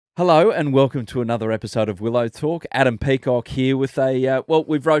Hello and welcome to another episode of Willow Talk. Adam Peacock here with well,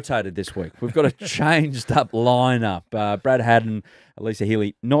 we've rotated this week. We've got a changed up lineup. Brad Haddon, Lisa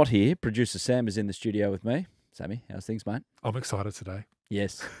Healy not here. Producer Sam is in the studio with me. Sammy, how's things, mate? I'm excited today.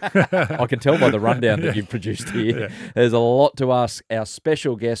 Yes. I can tell by the rundown that you've produced here. Yeah. There's a lot to ask our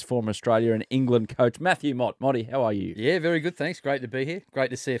special guest, former Australia and England coach, Matthew Mott. Motty, how are you? Yeah, very good, thanks. Great to be here. Great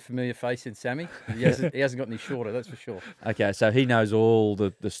to see a familiar face in Sammy. He hasn't got any shorter, that's for sure. Okay, so he knows all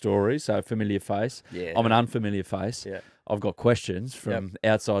the stories, so familiar face. Yeah. I'm an unfamiliar face. Yeah. I've got questions from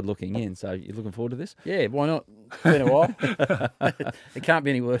outside looking in, so you're looking forward to this? Yeah, why not? It's been a while. It can't be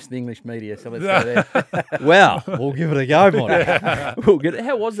any worse than English media, so let's go there. Well, we'll give it a go, Motty. We'll get it.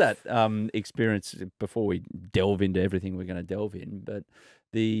 How was that experience before we delve into everything we're going to delve in? But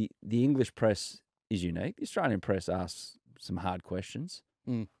the English press is unique. The Australian press asks some hard questions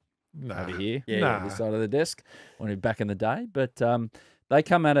over here, on this side of the desk, when back in the day. But they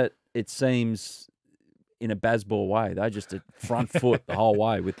come at it, it seems, in a baseball way. They just front foot the whole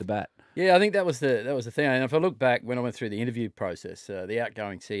way with the bat. Yeah, I think that was the thing. And if I look back when I went through the interview process, the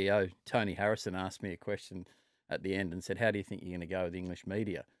outgoing CEO, Tony Harrison, asked me a question at the end and said, "How do you think you're going to go with English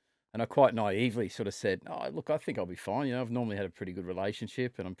media?" And I quite naively sort of said, "Oh, look, I think I'll be fine. You know, I've normally had a pretty good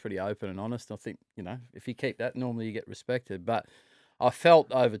relationship and I'm pretty open and honest. I think, you know, if you keep that, normally you get respected." But I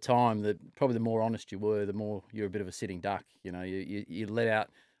felt over time that probably the more honest you were, the more you're a bit of a sitting duck. You know, you let out.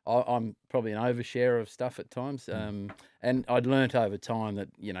 I'm probably an overshare of stuff at times, and I'd learnt over time that,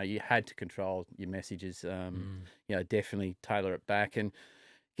 you know, you had to control your messages. You know, definitely tailor it back and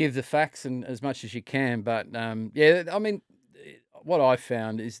give the facts and as much as you can. But yeah, I mean, what I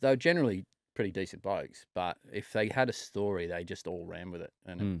found is they're generally pretty decent blokes, but if they had a story, they just all ran with it,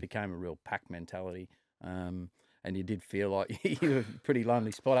 and it became a real pack mentality. And you did feel like you were a pretty lonely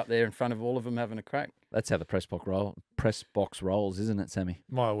spot up there in front of all of them having a crack. That's how the press box rolls, isn't it, Sammy?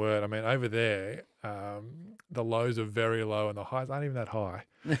 My word. I mean, over there, the lows are very low and the highs aren't even that high.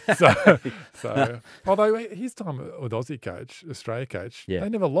 So although his time with Aussie coach, Australia coach, they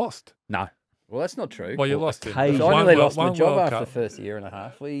never lost. No. Well, that's not true. Well, you lost it. So I nearly lost my job after the first year and a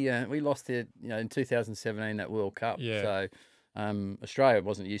half. We lost it, you know, in 2017, that World Cup. Yeah. So Australia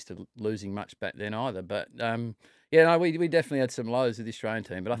wasn't used to losing much back then either. But yeah, no, we definitely had some lows with the Australian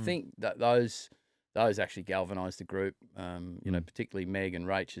team. But I think that those actually galvanised the group. You know, particularly Meg and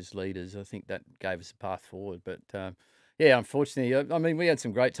Rach as leaders. I think that gave us a path forward. But yeah, unfortunately, I mean, we had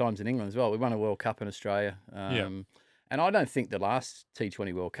some great times in England as well. We won a World Cup in Australia. And I don't think the last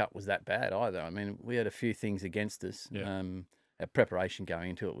T20 World Cup was that bad either. I mean, we had a few things against us. Our preparation going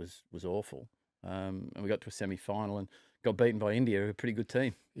into it was awful. And we got to a semi-final and got beaten by India, a pretty good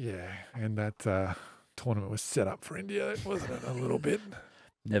team. Yeah, and that tournament was set up for India, wasn't it, a little bit?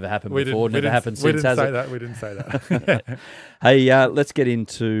 Never happened before, never happened since, we didn't has say it? that. We didn't say that. Hey, let's get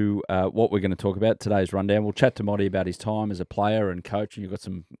into what we're going to talk about today's rundown. We'll chat to Motty about his time as a player and coach, and you've got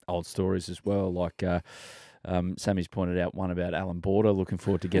some old stories as well, like Sammy's pointed out one about Allan Border. Looking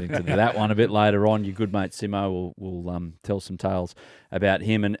forward to getting to that one a bit later on. Your good mate Simo will tell some tales about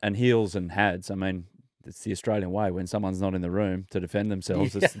him and heels and hads. I mean, it's the Australian way. When someone's not in the room to defend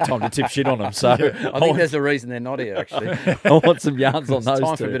themselves, it's the time to tip shit on them. So I think there's a reason they're not here, actually. I want some yarns on those It's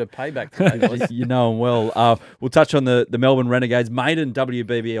time two. for a bit of payback today, boys. You know them well. We'll touch on the Melbourne Renegades maiden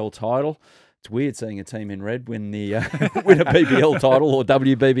WBBL title. It's weird seeing a team in red win the win a BBL title or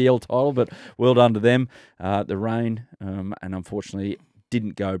WBBL title, but well done to them. The rain and unfortunately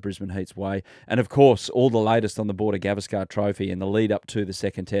didn't go Brisbane Heat's way. And of course, all the latest on the Border-Gavaskar Trophy and the lead up to the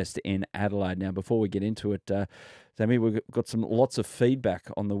second test in Adelaide. Now, before we get into it, Sammy, we've got lots of feedback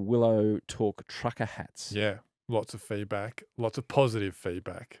on the Willow Talk trucker hats. Yeah, lots of feedback, lots of positive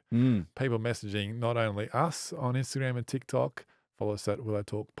feedback. People messaging not only us on Instagram and TikTok, follow us at Willow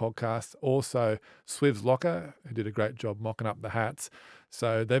Talk Podcast, also Swiv's Locker, who did a great job mocking up the hats.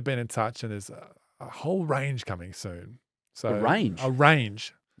 So they've been in touch, and there's a whole range coming soon. So A range? A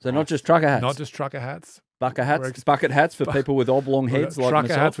range. So not just trucker hats. Not just trucker hats. Bucket hats for people with oblong heads like trucker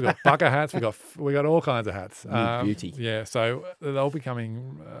myself. hats, we've got bucket hats, we got all kinds of hats. Beauty. Yeah, so they'll be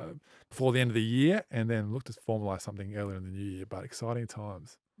coming before the end of the year, and then look to formalise something earlier in the new year. But exciting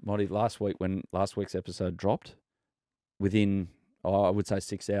times. Motty, when last week's episode dropped, within I would say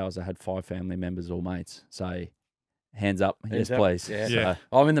 6 hours, I had 5 family members or mates say, hands up, yes, Hands up. please. Yeah. Yeah.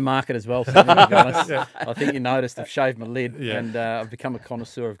 I'm in the market as well, so to be honest. I think you noticed I've shaved my lid Yeah. and I've become a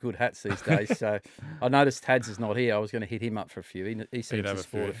connoisseur of good hats these days. So I noticed Tads is not here. I was going to hit him up for a few. He seems have to a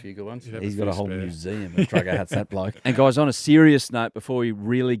sport a few. few good ones. He'd have He's a got a few whole spare. museum of drugger hats, that bloke. And guys, on a serious note, before we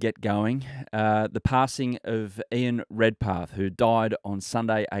really get going, the passing of Ian Redpath, who died on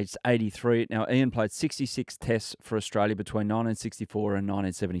Sunday, aged 83. Now, Ian played 66 tests for Australia between 1964 and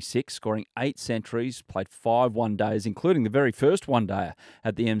 1976, scoring 8 centuries, played 5 one-days, including the very first one-dayer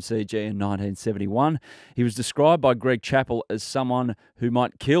at the MCG in 1971. He was described by Greg Chappell as someone who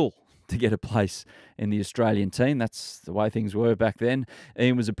might kill to get a place in the Australian team. That's the way things were back then.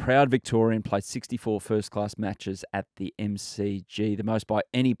 Ian was a proud Victorian, played 64 first-class matches at the MCG, the most by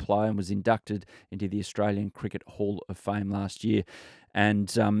any player, and was inducted into the Australian Cricket Hall of Fame last year. And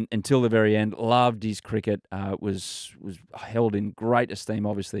until the very end, loved his cricket, was held in great esteem,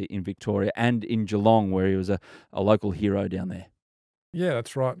 obviously, in Victoria and in Geelong, where he was a local hero down there. Yeah,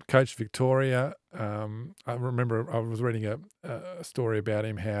 that's right. Coach Victoria. I remember I was reading a story about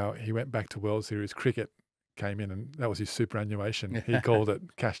him, how he went back to World Series cricket, came in, and that was his superannuation. He called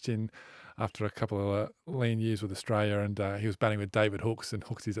it, cashed in after a couple of lean years with Australia, and he was batting with David Hooks, and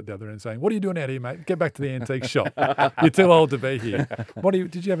Hooksy's at the other end saying, "What are you doing out here, mate? Get back to the antique shop. You're too old to be here."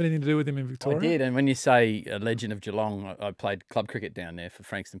 Did you have anything to do with him in Victoria? I did, and when you say a legend of Geelong, I played club cricket down there for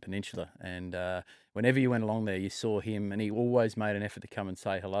Frankston Peninsula, and whenever you went along there, you saw him, and he always made an effort to come and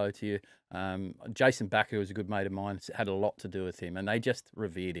say hello to you. Jason Backer, who was a good mate of mine, had a lot to do with him, and they just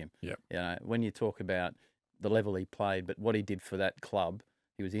revered him. Yep. You know, when you talk about the level he played, but what he did for that club,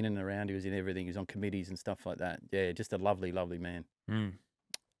 he was in and around, he was in everything, he was on committees and stuff like that. Yeah, just a lovely, lovely man.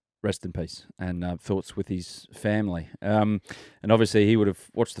 Rest in peace, and thoughts with his family. And obviously he would have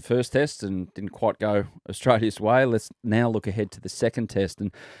watched the first test and didn't quite go Australia's way. Let's now look ahead to the second test.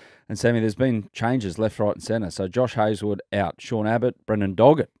 And Sammy, there's been changes left, right and centre. So Josh Hazlewood out, Sean Abbott, Brendan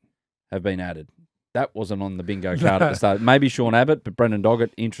Doggett have been added. That wasn't on the bingo card at the start. Maybe Sean Abbott, but Brendan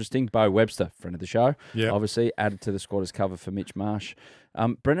Doggett, interesting. Bo Webster, friend of the show, obviously added to the squad as cover for Mitch Marsh.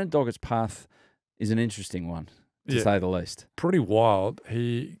 Brendan Doggett's path is an interesting one, to say the least. Pretty wild.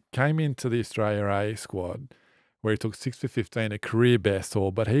 He came into the Australia A squad where he took 6 for 15, a career best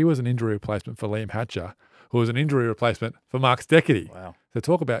haul, but he was an injury replacement for Liam Hatcher, who was an injury replacement for Mark Steckety. Wow. So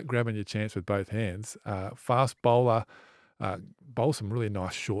talk about grabbing your chance with both hands. Fast bowler, bowls some really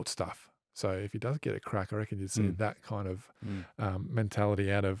nice short stuff. So if he does get a crack, I reckon you'd see that kind of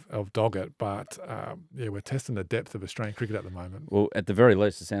mentality out of Doggett. But, we're testing the depth of Australian cricket at the moment. Well, at the very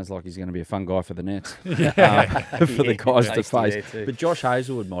least, it sounds like he's going to be a fun guy for the Nets, for the guys to face. But Josh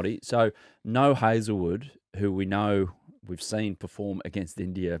Hazlewood, Motty, so no Hazlewood, who we know we've seen perform against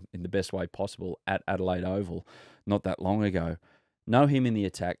India in the best way possible at Adelaide Oval not that long ago. Know him in the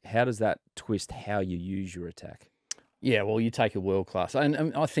attack. How does that twist how you use your attack? Yeah, well, you take a world class,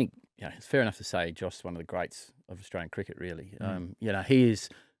 and I think it's fair enough to say Josh is one of the greats of Australian cricket. Really, he is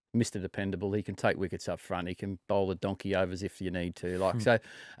Mr. Dependable. He can take wickets up front. He can bowl the donkey overs if you need to. So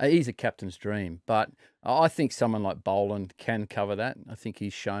he's a captain's dream. But I think someone like Boland can cover that. I think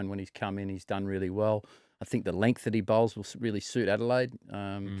he's shown when he's come in, he's done really well. I think the length that he bowls will really suit Adelaide.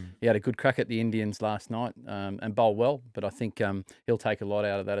 He had a good crack at the Indians last night and bowled well, but I think he'll take a lot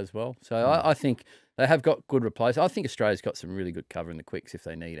out of that as well. So I think they have got good replacements. I think Australia's got some really good cover in the quicks if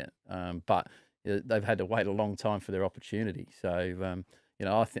they need it, but they've had to wait a long time for their opportunity. So,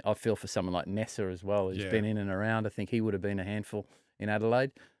 I feel for someone like Nessa as well, who's been in and around. I think he would have been a handful in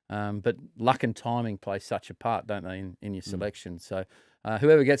Adelaide. But luck and timing play such a part, don't they, in your selection? So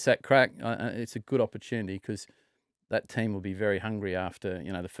whoever gets that crack, it's a good opportunity because that team will be very hungry after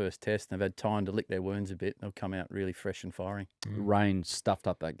the first test. They've had time to lick their wounds a bit. They'll come out really fresh and firing. Rain stuffed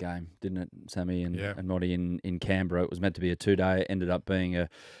up that game, didn't it, Sammy and Motty in Canberra? It was meant to be a 2-day. It ended up being a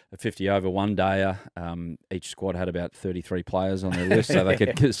 50-over one-dayer. Each squad had about 33 players on their list, so they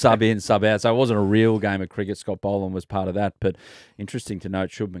could sub in, sub out. So it wasn't a real game of cricket. Scott Boland was part of that. But interesting to note,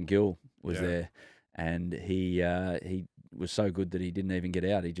 Shubman Gill was there, and he was so good that he didn't even get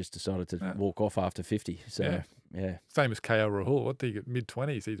out. He just decided to walk off after 50. So, yeah. Same as KL Rahul. What did he get?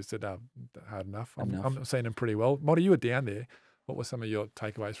 Mid-20s. He just said, hard enough. I'm seeing him pretty well. Motty, you were down there. What were some of your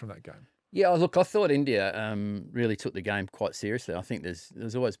takeaways from that game? Yeah, look, I thought India really took the game quite seriously. I think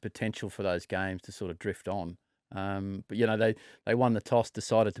there's always potential for those games to sort of drift on. But, they won the toss,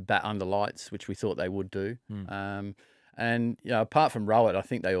 decided to bat under lights, which we thought they would do. And, apart from Rowett, I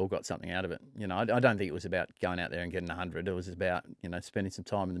think they all got something out of it. I don't think it was about going out there and getting 100. It was about, spending some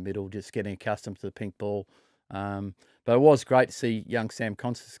time in the middle, just getting accustomed to the pink ball. But it was great to see young Sam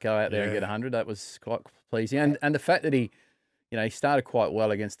Constance go out there and get 100. That was quite pleasing. And the fact that he he started quite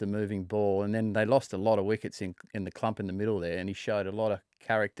well against the moving ball, and then they lost a lot of wickets in the clump in the middle there, and he showed a lot of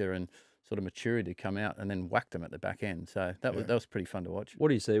character and sort of maturity to come out and then whacked them at the back end. So that was pretty fun to watch. What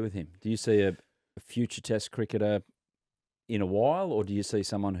do you see with him? Do you see a future Test cricketer in a while, or do you see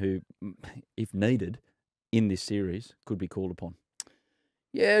someone who, if needed in this series, could be called upon?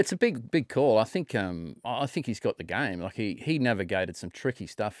 Yeah, it's a big call. I think he's got the game. Like he navigated some tricky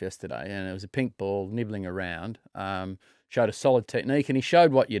stuff yesterday, and it was a pink ball nibbling around. Showed a solid technique, and he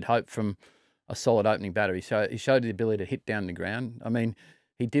showed what you'd hope from a solid opening batter. He showed the ability to hit down the ground. I mean,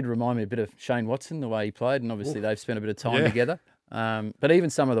 he did remind me a bit of Shane Watson, the way he played, and obviously they've spent a bit of time together. But even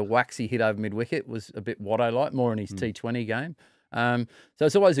some of the whacks he hit over mid-wicket was a bit Watto-like, more in his T20 game. So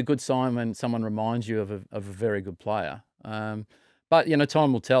it's always a good sign when someone reminds you of a very good player. But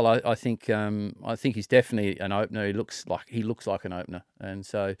time will tell. I think he's definitely an opener. He looks like an opener, and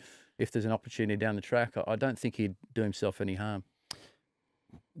so if there's an opportunity down the track, I don't think he'd do himself any harm.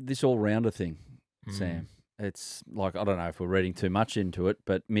 This all-rounder thing, Sam. It's like, I don't know if we're reading too much into it,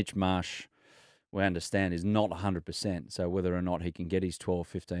 but Mitch Marsh, we understand, is not 100%. So whether or not he can get his 12,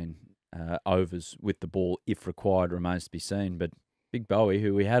 15 overs with the ball, if required, remains to be seen. But Big Bowie,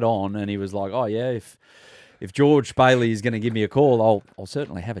 who we had on, and he was like, oh, yeah, if George Bailey is going to give me a call, I'll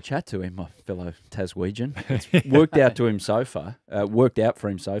certainly have a chat to him, my fellow Taswegian. It's worked out for him so far,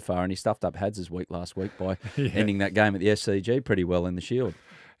 and he stuffed up Hads' week last week by ending that game at the SCG pretty well in the Shield.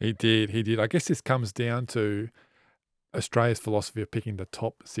 He did. I guess this comes down to Australia's philosophy of picking the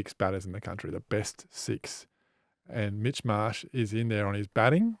top 6 batters in the country, the best 6. And Mitch Marsh is in there on his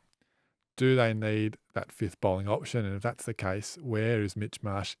batting. Do they need that 5th bowling option? And if that's the case, where is Mitch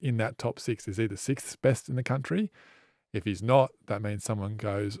Marsh in that top 6? Is he the 6th best in the country? If he's not, that means someone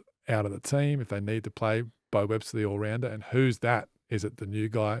goes out of the team if they need to play Bo Webster, the all-rounder. And who's that? Is it the new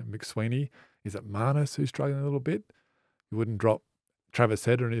guy, McSweeney? Is it Marnus, who's struggling a little bit? You wouldn't drop Travis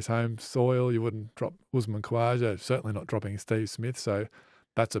Header in his home soil. You wouldn't drop Usman Khawaja. Certainly not dropping Steve Smith. So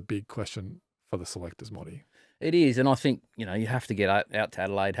that's a big question for the selectors, Motty. It is, and I think you have to get out to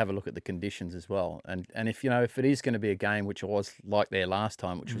Adelaide, have a look at the conditions as well, and if it is going to be a game which was like there last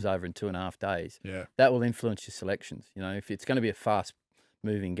time, which was over in 2.5 days, that will influence your selections. If it's going to be a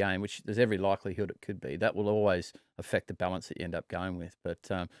fast-moving game, which there's every likelihood it could be, that will always affect the balance that you end up going with. But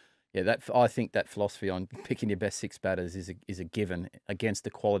I think that philosophy on picking your best 6 batters is a given against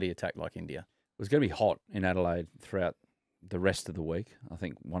a quality attack like India. It was going to be hot in Adelaide throughout the rest of the week. I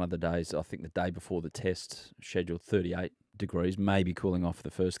think one of the days, the day before the test, scheduled 38 degrees, maybe cooling off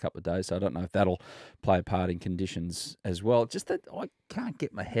the first couple of days. So I don't know if that'll play a part in conditions as well. Just that I can't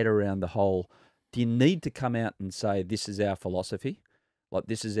get my head around the whole, do you need to come out and say this is our philosophy? Like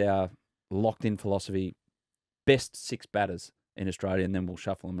this is our locked-in philosophy, best 6 batters in Australia, and then we'll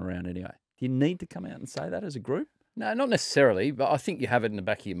shuffle them around anyway. Do you need to come out and say that as a group? No, not necessarily, but I think you have it in the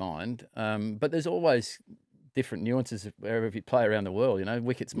back of your mind. But there's always different nuances wherever you play around the world.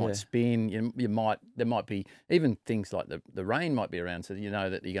 Wickets might spin. There might be even things like the rain might be around, so you know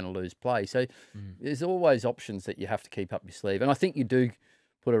that you're going to lose play. So there's always options that you have to keep up your sleeve. And I think you do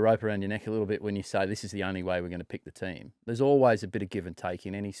put a rope around your neck a little bit when you say this is the only way we're going to pick the team. There's always a bit of give and take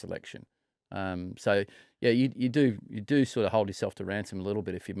in any selection. You do sort of hold yourself to ransom a little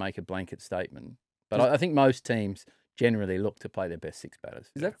bit if you make a blanket statement. But I think most teams generally look to play their best 6 batters.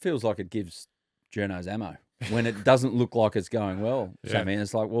 That feels like it gives journos ammo when it doesn't look like it's going well. I mean,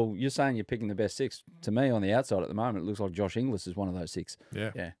 it's like, well, you're saying you're picking the best 6. To me, on the outside at the moment, it looks like Josh Inglis is one of those 6.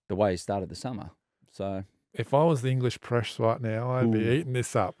 Yeah. The way he started the summer. So if I was the English press right now, I'd be eating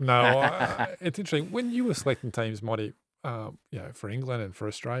this up. No, it's interesting. When you were selecting teams, Motty, for England and for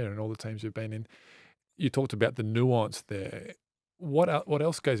Australia and all the teams you've been in, you talked about the nuance there. What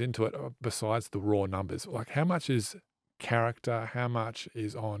else goes into it besides the raw numbers? Like how much is character? How much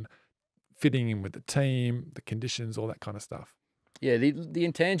is on fitting in with the team, the conditions, all that kind of stuff? Yeah, the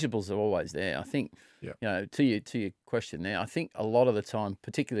intangibles are always there. I think, to your question there, I think a lot of the time,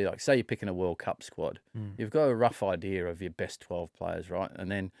 particularly like say you're picking a World Cup squad, you've got a rough idea of your best 12 players, right?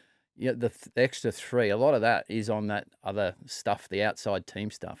 And then the extra 3, a lot of that is on that other stuff, the outside team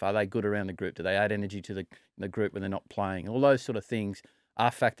stuff. Are they good around the group? Do they add energy to the group when they're not playing? All those sort of things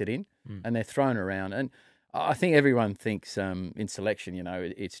are factored in and they're thrown around. And I think everyone thinks in selection,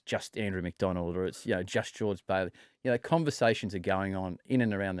 it's just Andrew McDonald or it's, just George Bailey. Conversations are going on in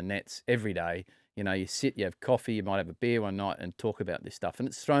and around the nets every day. You sit, you have coffee, you might have a beer one night and talk about this stuff. And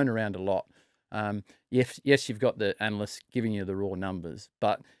it's thrown around a lot. Yes, you've got the analysts giving you the raw numbers,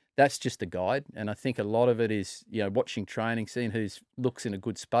 but that's just a guide. And I think a lot of it is, watching training, seeing who looks in a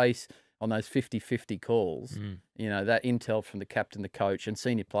good space on those 50-50 calls. That intel from the captain, the coach and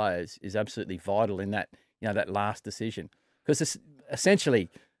senior players is absolutely vital in that, that last decision. Because essentially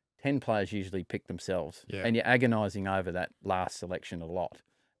 10 players usually pick themselves, Yeah. and you're agonising over that last selection a lot.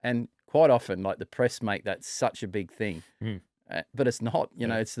 And quite often, like the press make that such a big thing, but it's not. You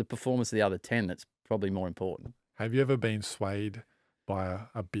know, it's the performance of the other 10 that's probably more important. Have you ever been swayed by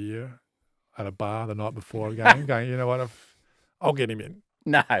a beer at a bar the night before a game, going, you know what, I'll get him in?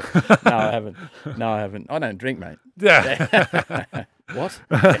 No, no, I haven't. No, I haven't. I don't drink, mate. Yeah. What?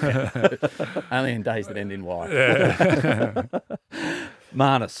 Only in days that end in Y. Yeah.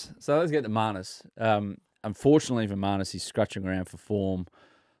 Marnus. So let's get to Marnus. Unfortunately for Marnus, he's scratching around for form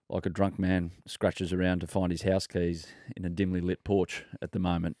like a drunk man scratches around to find his house keys in a dimly lit porch at the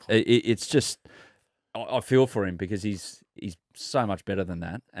moment. It's just, I feel for him because he's so much better than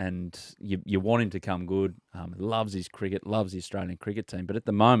that, and you want him to come good. Loves his cricket, loves the Australian cricket team, but at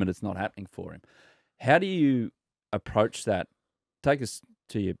the moment it's not happening for him. How do you approach that? Take us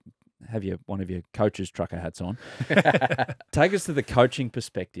to one of your coach's trucker hats on. Take us to the coaching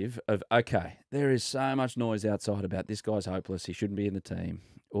perspective of, okay, there is so much noise outside about this guy's hopeless, he shouldn't be in the team,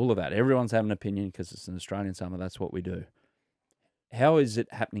 all of that. Everyone's having an opinion because it's an Australian summer, that's what we do. How is it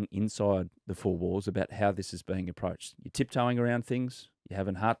happening inside the four walls about how this is being approached? You're tiptoeing around things, you're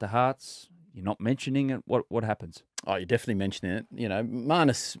having heart-to-hearts, you're not mentioning it. What happens? Oh, you're definitely mentioning it. You know,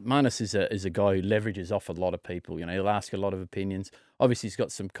 Marnus is a guy who leverages off a lot of people. You know, he'll ask a lot of opinions. Obviously, he's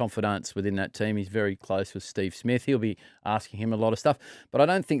got some confidence within that team. He's very close with Steve Smith. He'll be asking him a lot of stuff. But I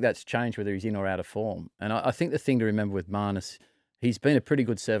don't think that's changed whether he's in or out of form. And I think the thing to remember with Marnus, he's been a pretty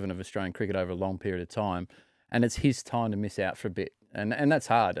good servant of Australian cricket over a long period of time, and it's his time to miss out for a bit. And that's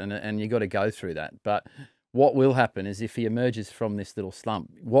hard, and you've got to go through that. But what will happen is if he emerges from this little slump,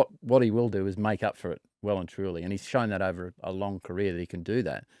 what he will do is make up for it well and truly. And he's shown that over a long career that he can do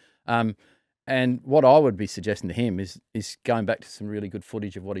that. And what I would be suggesting to him is going back to some really good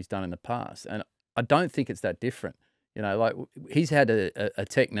footage of what he's done in the past. And I don't think it's that different. You know, like he's had a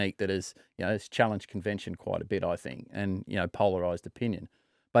technique that has, you know, has challenged convention quite a bit, I think, and, you know, polarized opinion.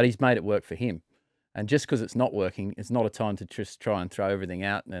 But he's made it work for him. And just because it's not working, it's not a time to just try and throw everything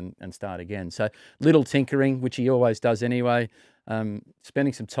out and start again. So little tinkering, which he always does anyway,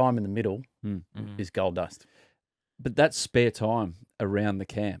 spending some time in the middle is gold dust. But that's spare time around the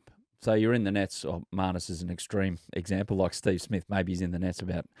camp. So you're in the nets, or Marnus is an extreme example, like Steve Smith. Maybe he's in the nets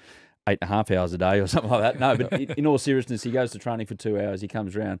about 8.5 hours a day or something like that. No, but in all seriousness, he goes to training for 2 hours. He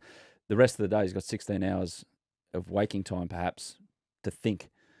comes around. The rest of the day, he's got 16 hours of waking time, perhaps, to think.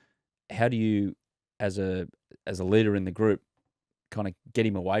 How do you, as a leader in the group, kind of get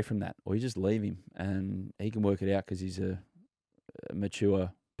him away from that? Or you just leave him and he can work it out because he's a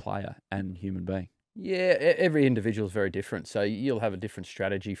mature player and human being? Yeah, every individual is very different. So you'll have a different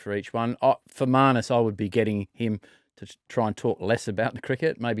strategy for each one. For Marnus, I would be getting him to try and talk less about the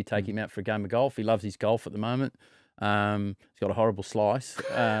cricket, maybe take him out for a game of golf. He loves his golf at the moment. He's got a horrible slice,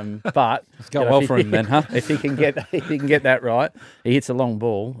 but it's going well for him then, huh? If he can get that right, he hits a long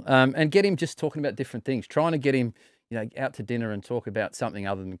ball, and get him just talking about different things. Trying to get him, you know, out to dinner and talk about something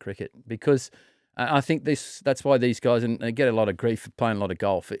other than cricket, because I think that's why these guys, and they get a lot of grief for playing a lot of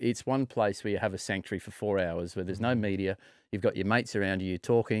golf. It's one place where you have a sanctuary for 4 hours, where there's no media. You've got your mates around you. You're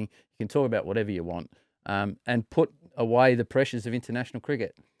talking. You can talk about whatever you want, and put away the pressures of international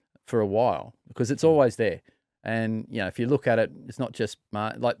cricket for a while, because it's always there. And, you know, if you look at it, it's not just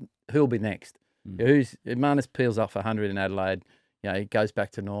like who'll be next. If Marnus peels off 100 in Adelaide, you know, he goes back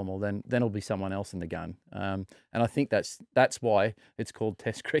to normal, then it'll be someone else in the gun. And I think that's why it's called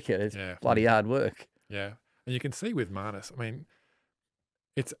Test cricket. It's bloody hard work. Yeah, and you can see with Marnus, I mean,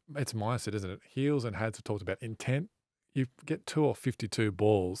 it's mindset, isn't it? Heels and Hads have talked about intent. You get 2 or 52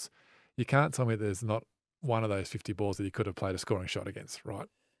 balls. You can't tell me there's not one of those 50 balls that he could have played a scoring shot against, right?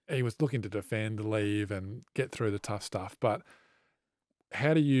 He was looking to defend, leave, and get through the tough stuff. But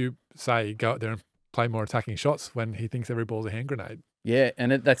how do you say go out there and play more attacking shots when he thinks every ball's a hand grenade? Yeah,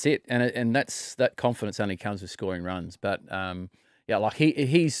 and that's it. And that's that confidence only comes with scoring runs. But yeah, like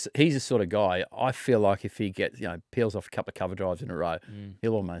he's a sort of guy. I feel like if he gets, you know, peels off a couple of cover drives in a row,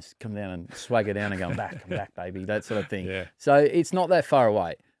 he'll almost come down and swagger down and go, come back, baby, that sort of thing. Yeah. So it's not that far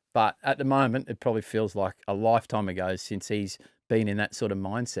away. But at the moment, it probably feels like a lifetime ago since he's been in that sort of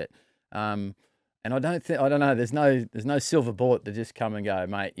mindset. And I don't know, there's no silver bullet to just come and go,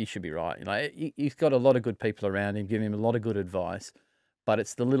 mate, you should be right. You know, he's got a lot of good people around him, giving him a lot of good advice, but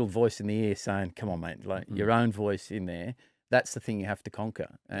it's the little voice in the ear saying, come on, mate, like your own voice in there. That's the thing you have to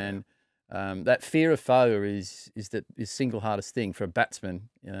conquer. And that fear of failure is the single hardest thing for a batsman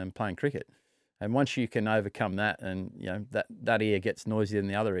playing cricket. And once you can overcome that, and you know that ear gets noisier than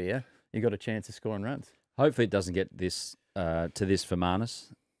the other ear, you've got a chance of scoring runs. Hopefully it doesn't get this to this for Marnus.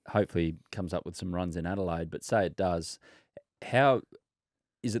 Hopefully he comes up with some runs in Adelaide, but say it does. how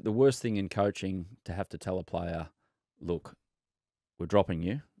is it the worst thing in coaching to have to tell a player, look, we're dropping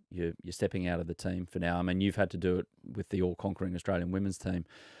you. You're stepping out of the team for now. I mean, you've had to do it with the all-conquering Australian women's team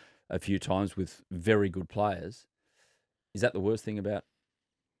a few times with very good players. Is that the worst thing about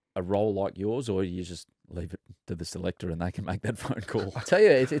a role like yours, or you just leave it to the selector and they can make that phone call? I tell you,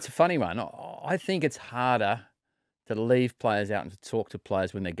 it's a funny one. I think it's harder to leave players out and to talk to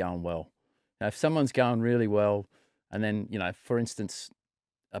players when they're going well. Now, if someone's going really well, and then, for instance,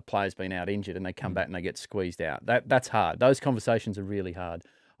 a player's been out injured and they come back and they get squeezed out, that's hard. Those conversations are really hard.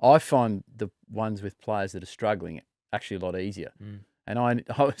 I find the ones with players that are struggling actually a lot easier. And I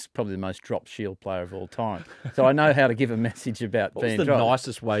was probably the most dropped shield player of all time. So I know how to give a message about being dropped. What's the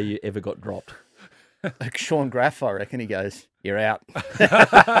nicest way you ever got dropped? Like Sean Graff, I reckon, he goes, "You're out."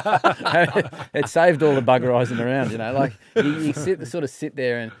 It saved all the buggerising around, Like you sort of sit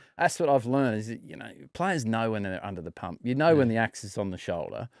there, and that's what I've learned is that, players know when they're under the pump. You know when the axe is on the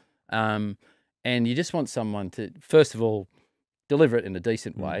shoulder, and you just want someone to, first of all, deliver it in a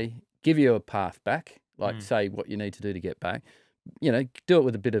decent way, give you a path back, like say what you need to do to get back. Do it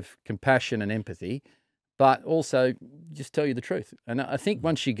with a bit of compassion and empathy, but also just tell you the truth. And I think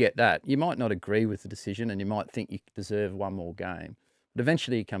once you get that, you might not agree with the decision and you might think you deserve one more game, but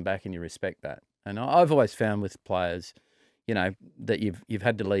eventually you come back and you respect that. And I've always found with players, that you've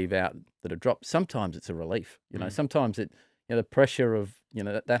had to leave out that are dropped. Sometimes it's a relief. Sometimes the pressure of,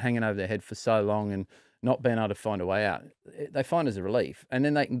 that hanging over their head for so long and not being able to find a way out, they find as a relief. And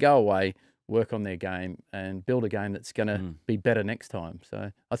then they can go away, work on their game and build a game that's going to be better next time.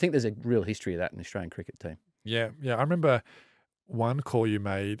 So I think there's a real history of that in the Australian cricket team. Yeah. I remember one call you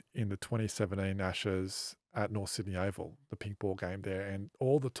made in the 2017 Ashes at North Sydney Oval, the pink ball game there, and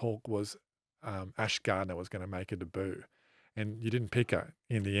all the talk was Ash Gardner was going to make a debut, and you didn't pick her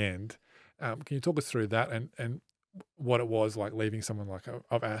in the end. Can you talk us through that and what it was like leaving someone like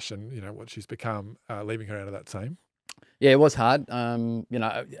of Ash and what she's become, leaving her out of that team? Yeah, it was hard.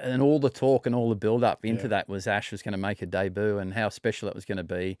 And all the talk and all the build-up into that was Ash was going to make a debut and how special it was going to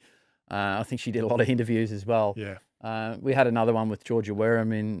be. I think she did a lot of interviews as well. Yeah. We had another one with Georgia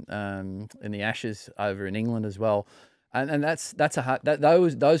Wareham in the Ashes over in England as well. And that's a hard.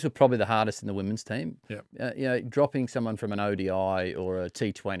 Those were probably the hardest in the women's team. Yeah. Dropping someone from an ODI or a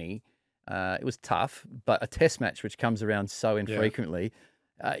T20, it was tough. But a Test match, which comes around so infrequently,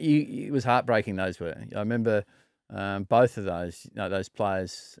 it was heartbreaking. Those were. I remember. Both of those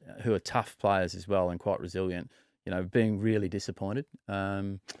players who are tough players as well and quite resilient, being really disappointed.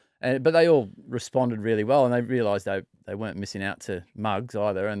 But they all responded really well, and they realised they weren't missing out to mugs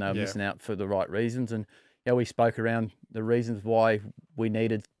either, and they were missing out for the right reasons. And we spoke around the reasons why we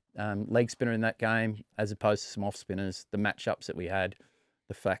needed leg spinner in that game as opposed to some off spinners, the matchups that we had,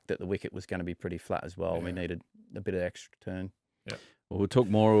 the fact that the wicket was going to be pretty flat as well. We needed a bit of extra turn. Yeah. Well, we'll talk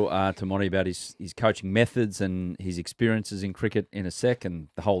more to Motty about his coaching methods and his experiences in cricket in a sec, and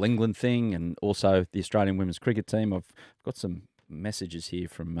the whole England thing, and also the Australian women's cricket team. I've got some messages here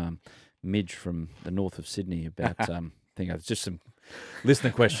from Midge from the north of Sydney about, I think it's just some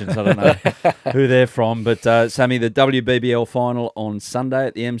listener questions. I don't know who they're from, but Sammy, the WBBL final on Sunday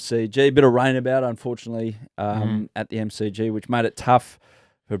at the MCG. A bit of rain about, unfortunately, at the MCG, which made it tough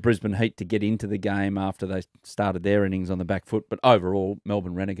for Brisbane Heat to get into the game after they started their innings on the back foot. But overall,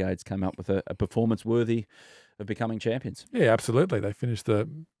 Melbourne Renegades came up with a performance worthy of becoming champions. Yeah, absolutely. They finished the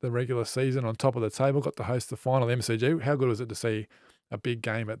regular season on top of the table, got to host the final at the MCG. How good was it to see a big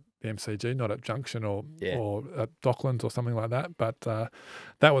game at the MCG, not at Junction or at Docklands or something like that? But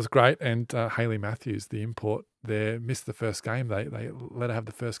that was great. And Hayley Matthews, the import there, missed the first game. They let her have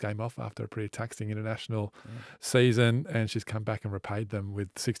the first game off after a pretty taxing international season, and she's come back and repaid them with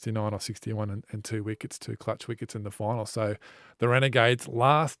 69 or 61 and 2 wickets, 2 clutch wickets in the final. So the Renegades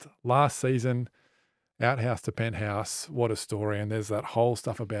last season, outhouse to penthouse, what a story. And there's that whole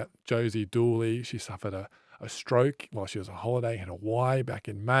stuff about Josie Dooley. She suffered a stroke while she was on holiday in Hawaii back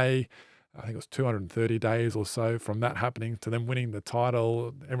in May. I think it was 230 days or so from that happening to them winning the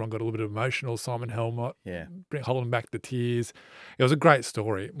title. Everyone got a little bit emotional. Simon Helmut, holding back the tears. It was a great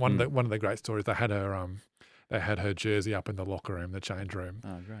story. One of the great stories. They had her jersey up in the locker room, the change room.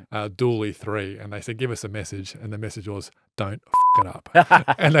 Oh, great. Dooley 3, and they said, "Give us a message," and the message was, "Don't f it up,"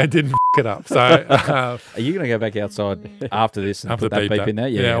 and they didn't f it up. So, are you going to go back outside after this and put that beep in there?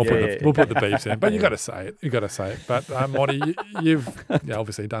 Yeah, we'll put the beeps in. But you got to say it. You got to say it. But Motty, you've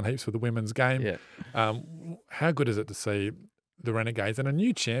obviously done heaps with the women's game. Yeah. How good is it to see the Renegades and a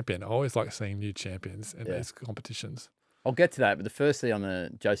new champion? I always like seeing new champions in these competitions. I'll get to that, but the firstly on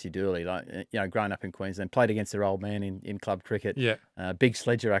the Josie Dooley, like, you know, growing up in Queensland, played against her old man in club cricket. Yeah. Big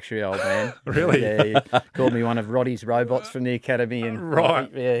sledger, actually, old man. Really? Yeah, he called me one of Roddy's robots from the academy. And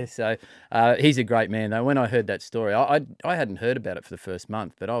Right. Yeah, so he's a great man, though. When I heard that story, I hadn't heard about it for the first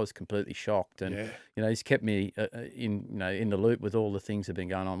month, but I was completely shocked. And, you know, he's kept me in the loop with all the things that have been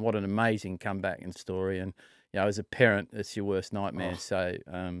going on. What an amazing comeback and story. And, you know, as a parent, it's your worst nightmare. So,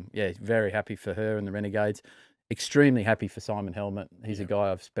 yeah, very happy for her and the Renegades. Extremely happy for Simon Helmut. He's a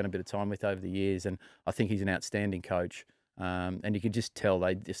guy I've spent a bit of time with over the years, and I think he's an outstanding coach. And you could just tell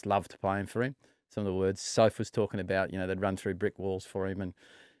they just loved playing for him. Some of the words Soph was talking about, you know, they'd run through brick walls for him.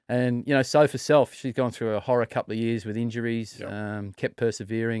 And you know, Soph herself, she's gone through a horror couple of years with injuries, kept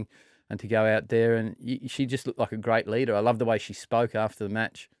persevering, and to go out there, and she just looked like a great leader. I love the way she spoke after the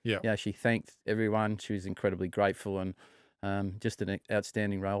match. Yeah. You know, she thanked everyone. She was incredibly grateful and just an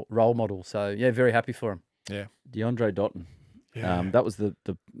outstanding role model. So, yeah, very happy for him. Yeah. DeAndre Dotton. Yeah. That was the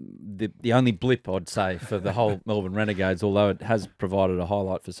only blip, I'd say, for the whole Melbourne Renegades, although it has provided a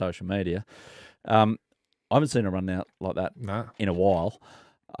highlight for social media. I haven't seen her run out like that in a while.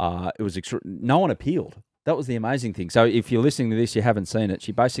 It was no one appealed. That was the amazing thing. So if you're listening to this, you haven't seen it,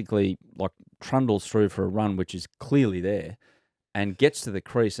 she basically like trundles through for a run, which is clearly there, and gets to the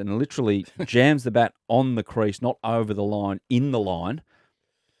crease and literally jams the bat on the crease, not over the line, in the line.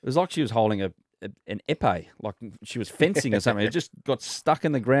 It was like she was holding an épée, like she was fencing or something. It just got stuck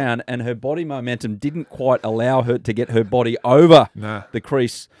in the ground, and her body momentum didn't quite allow her to get her body over the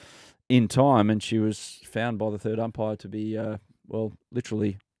crease in time, and she was found by the third umpire to be, well,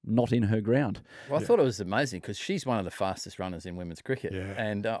 literally not in her ground. Well, I thought it was amazing because she's one of the fastest runners in women's cricket,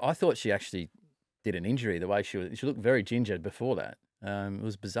 and I thought she actually did an injury the way she looked very gingered before that. It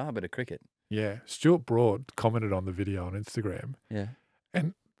was bizarre bit of cricket. Yeah. Stuart Broad commented on the video on Instagram. Yeah.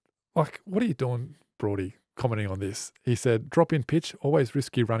 And like, what are you doing, Broady, commenting on this? He said, drop in pitch, always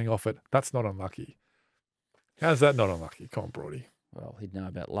risky running off it. That's not unlucky. How's that not unlucky? Come on, Broady. Well, he'd know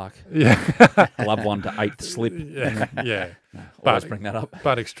about luck. Yeah. Love one to eighth slip. Yeah. No, always bring that up.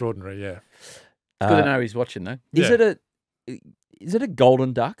 But extraordinary, yeah. It's good to know he's watching, though. Is it a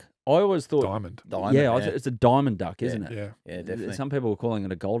golden duck? I always thought Diamond. Yeah, it's a diamond duck, isn't it? Yeah. Yeah, definitely. Some people were calling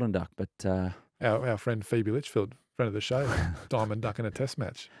it a golden duck, but Our friend Phoebe Litchfield, friend of the show, diamond duck in a test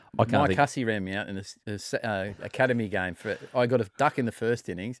match. Mike Hussey ran me out in the academy game. I got a duck in the first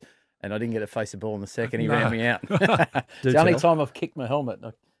innings, and I didn't get to face the ball in the second. He ran me out. It's the only time I've kicked my helmet.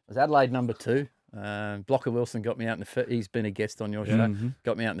 It was Adelaide #2. Blocker Wilson got me out in the he's been a guest on your show.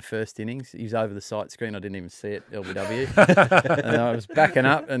 Got me out in the first innings. He was over the sight screen. I didn't even see it, LBW. And I was backing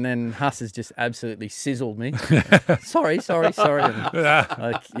up, and then Huss has just absolutely sizzled me. Sorry. And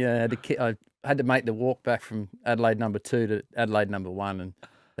I had to make the walk back from Adelaide #2 to Adelaide #1, and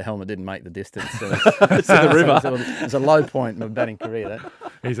the helmet didn't make the distance. So the river. It was a low point in my batting career. That.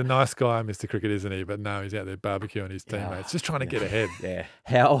 He's a nice guy, Mr. Cricket, isn't he? But no, he's out there barbecuing his teammates, just trying to get ahead. Yeah.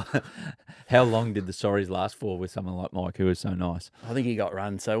 How long did the sorries last for with someone like Mike, who was so nice? I think he got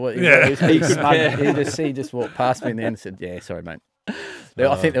run. So what? He just walked past me and then said, "Yeah, sorry, mate."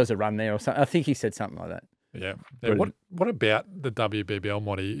 I think there was a run there or something. I think he said something like that. Yeah. What about the WBBL,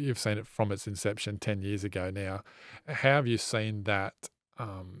 Motty? You've seen it from its inception 10 years ago now. How have you seen that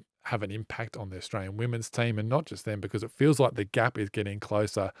have an impact on the Australian women's team, and not just them, because it feels like the gap is getting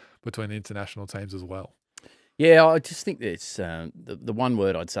closer between the international teams as well? Yeah, I just think it's the one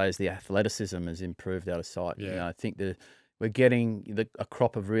word I'd say is the athleticism has improved out of sight. Yeah. You know, I think we're getting a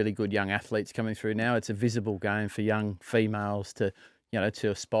crop of really good young athletes coming through now. It's a visible game for young females to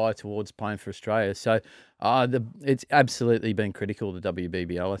aspire towards playing for Australia. So it's absolutely been critical to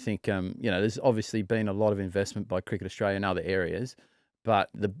WBBL. I think, there's obviously been a lot of investment by Cricket Australia in other areas,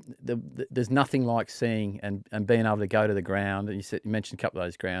 but there's nothing like seeing and being able to go to the ground. And you mentioned a couple of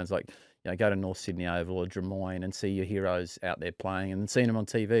those grounds, like, go to North Sydney Oval or Drummoyne and see your heroes out there playing, and seeing them on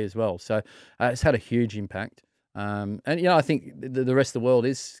TV as well. So it's had a huge impact. I think the rest of the world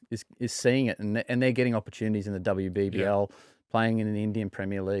is seeing it, and they're getting opportunities in the WBBL. Yeah. Playing in the Indian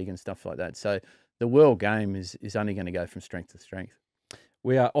Premier League and stuff like that. So the world game is only going to go from strength to strength.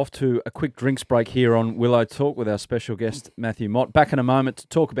 We are off to a quick drinks break here on Willow Talk with our special guest, Matthew Mott. Back in a moment to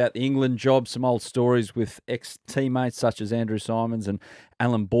talk about the England job, some old stories with ex-teammates such as Andrew Symonds and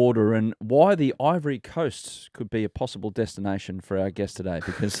Allan Border, and why the Ivory Coast could be a possible destination for our guest today,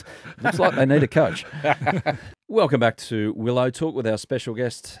 because it looks like they need a coach. Welcome back to Willow Talk with our special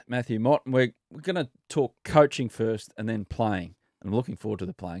guest, Matthew Mott. And we're going to talk coaching first and then playing. And I'm looking forward to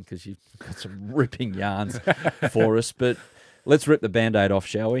the playing because you've got some ripping yarns for us. But let's rip the Band-Aid off,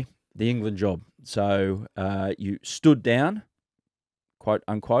 shall we? The England job. So you stood down, quote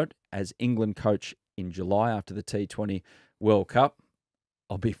unquote, as England coach in July after the T20 World Cup.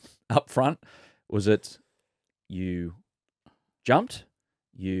 I'll be up front. Was it you jumped,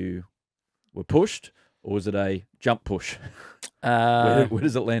 you were pushed, or was it a jump push? Where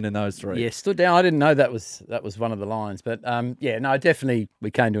does it land in those three? Yeah, stood down. I didn't know that was one of the lines, but yeah, no, definitely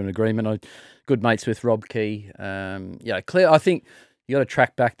we came to an agreement. Good mates with Rob Key. Claire, I think you got to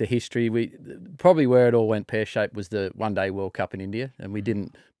track back the history. We probably where it all went pear shaped was the One-Day World Cup in India, and we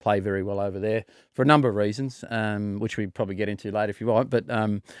didn't play very well over there for a number of reasons, which we probably get into later if you want. But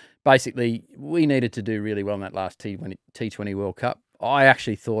basically, we needed to do really well in that last T20 World Cup. I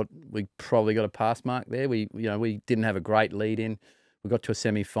actually thought we probably got a pass mark there. We didn't have a great lead in. We got to a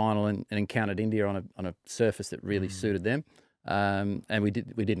semi-final and encountered India on a surface that really suited them, and we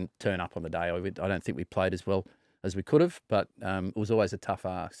didn't turn up on the day. I don't think we played as well as we could have, but it was always a tough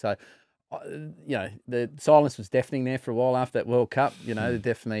ask. So, the silence was deafening there for a while after that World Cup.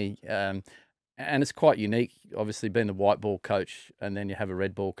 Definitely, and it's quite unique. Obviously, being the white ball coach and then you have a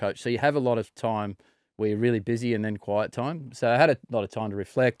red ball coach, so you have a lot of time where you're really busy and then quiet time. So I had a lot of time to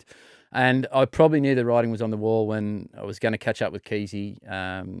reflect, and I probably knew the writing was on the wall when I was going to catch up with Keezy.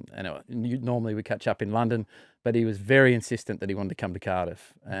 Normally we catch up in London, but he was very insistent that he wanted to come to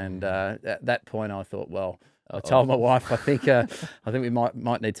Cardiff. And at that point, I thought, well, I told my wife, I think we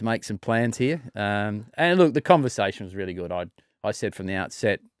might need to make some plans here. And look, the conversation was really good. I said from the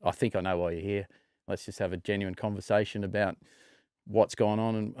outset, I think I know why you're here. Let's just have a genuine conversation about what's going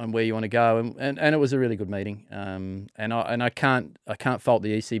on and where you want to go, and it was a really good meeting. And I can't fault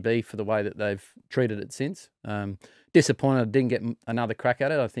the ECB for the way that they've treated it since. Disappointed I didn't get another crack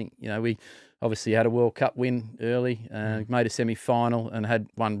at it. I think we obviously had a World Cup win early, made a semi-final, and had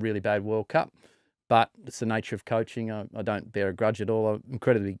one really bad World Cup. But it's the nature of coaching. I don't bear a grudge at all. I'm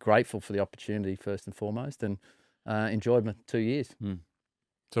incredibly grateful for the opportunity first and foremost, and enjoyed my 2 years.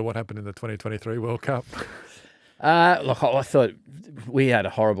 So what happened in the 2023 World Cup? Look, I thought we had a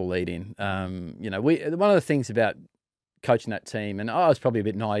horrible lead in. One of the things about coaching that team, and I was probably a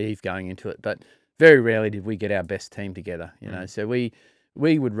bit naive going into it, but very rarely did we get our best team together. So we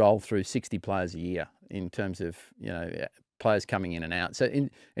would roll through 60 players a year in terms of players coming in and out. So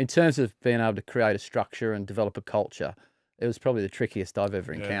in terms of being able to create a structure and develop a culture, it was probably the trickiest I've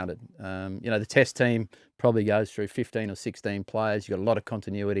ever encountered. The test team probably goes through 15 or 16 players. You've got a lot of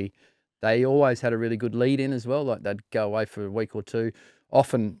continuity. They always had a really good lead in as well. Like they'd go away for a week or two.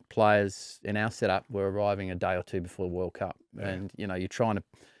 Often players in our setup were arriving a day or two before the World Cup. And, you're trying to,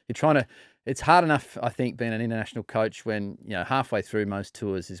 it's hard enough, I think, being an international coach when, halfway through most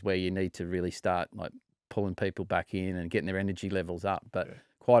tours is where you need to really start like pulling people back in and getting their energy levels up. But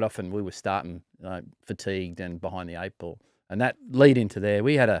quite often we were starting fatigued and behind the eight ball. And that lead into there,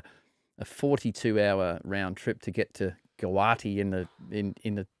 we had a 42-hour round trip to get to Guwahati in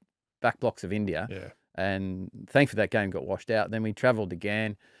the back blocks of India. And thankfully that game got washed out. Then we travelled to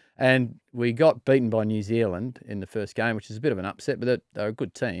Ghan, and we got beaten by New Zealand in the first game, which is a bit of an upset, but they're a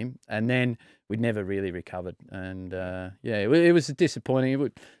good team. And then we never really recovered. And it was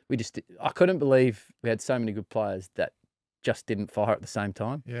disappointing. I couldn't believe we had so many good players that just didn't fire at the same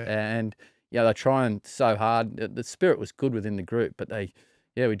time. And they're trying so hard. The spirit was good within the group, but we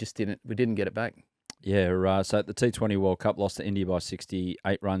didn't get it back. Yeah, so at the T20 World Cup, lost to India by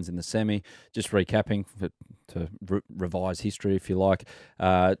 68 runs in the semi. Just recapping to revise history, if you like.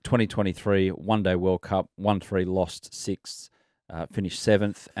 2023 One-Day World Cup, 1-3, lost 6th, finished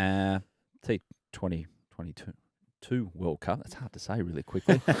 7th. T2022 World Cup, that's hard to say really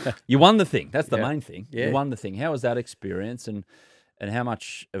quickly. You won the thing. That's the main thing. Yeah. You won the thing. How was that experience, and how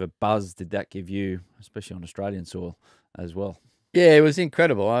much of a buzz did that give you, especially on Australian soil as well? Yeah, it was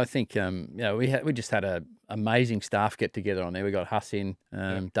incredible. I think we just had an amazing staff get together on there. We got Huss in,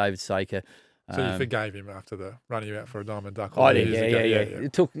 David Saker. So you forgave him after the running you out for a diamond duck? I did, yeah.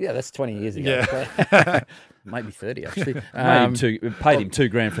 It took, that's 20 years ago. Yeah. Maybe 30 actually. Paid him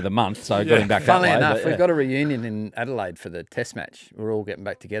 $2,000 for the month, so got him back. Funnily enough, we've got a reunion in Adelaide for the Test match. We're all getting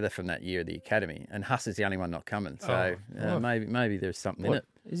back together from that year of the academy, and Huss is the only one not coming. So maybe there's something in it.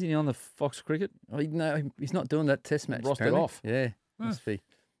 Isn't he on the Fox Cricket? Oh, no, he's not doing that Test match. Rostered off. Yeah, must be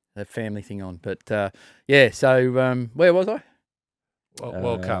a family thing on. But so where was I?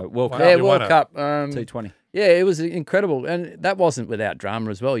 World Cup. World Cup. Yeah, World Cup. T20. Yeah, it was incredible. And that wasn't without drama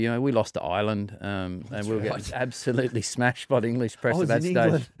as well. We lost to Ireland and we were getting absolutely smashed by the English press at that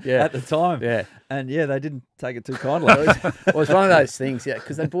stage. Yeah, at the time. Yeah. And they didn't take it too kindly. It was one of those things,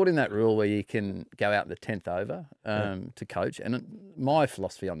 because they brought in that rule where you can go out in the 10th over to coach. And my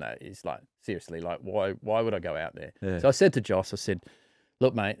philosophy on that is seriously, why would I go out there? Yeah. So I said to Joss,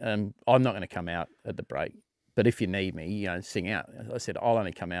 look, mate, I'm not going to come out at the break. But if you need me, you know, sing out. I said, I'll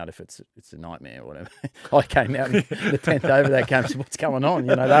only come out if it's a nightmare or whatever. I came out in the 10th over that game. Said, what's going on?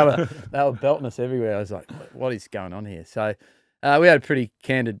 You know, they were belting us everywhere. I was like, what is going on here? So we had a pretty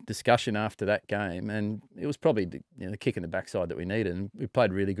candid discussion after that game, and it was probably the kick in the backside that we needed. And we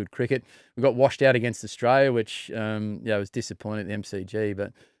played really good cricket. We got washed out against Australia, which was disappointing at the MCG,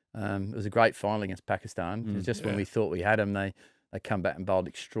 but it was a great final against Pakistan. It was just when we thought we had them, they come back and bowled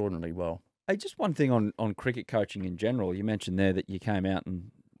extraordinarily well. Hey, just one thing on cricket coaching in general. You mentioned there that you came out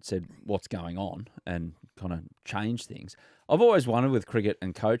and said what's going on and kind of changed things. I've always wondered with cricket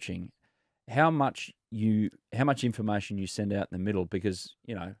and coaching how much information you send out in the middle, because,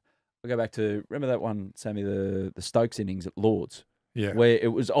 you know, I go back to, remember that one, Sammy, the Stokes innings at Lords, where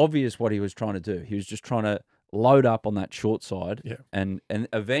it was obvious what he was trying to do. He was just trying to load up on that short side, and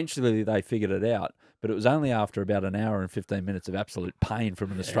eventually they figured it out. But it was only after about an hour and 15 minutes of absolute pain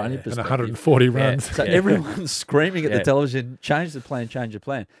from an Australian perspective. And 140 runs. So everyone's screaming at the television, change the plan, change the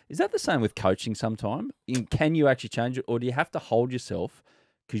plan. Is that the same with coaching sometime? Can you actually change it, or do you have to hold yourself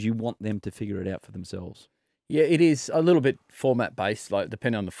because you want them to figure it out for themselves? Yeah, it is a little bit format-based, like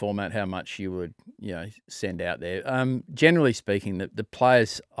depending on the format, how much you would, you know, send out there. Generally speaking, the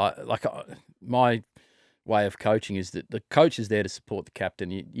players, my way of coaching is that the coach is there to support the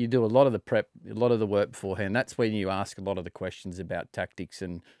captain. You do a lot of the prep, a lot of the work beforehand. That's when you ask a lot of the questions about tactics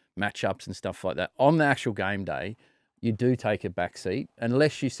and matchups and stuff like that. On the actual game day, you do take a back seat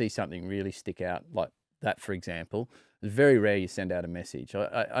unless you see something really stick out like that, for example. It's very rare you send out a message.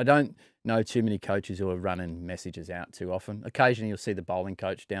 I don't know too many coaches who are running messages out too often. Occasionally you'll see the bowling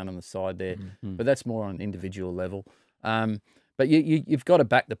coach down on the side there, but that's more on an individual level. But you've got to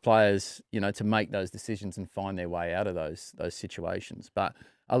back the players, you know, to make those decisions and find their way out of those situations. But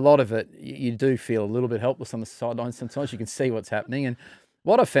a lot of it, you do feel a little bit helpless on the sidelines. Sometimes you can see what's happening. And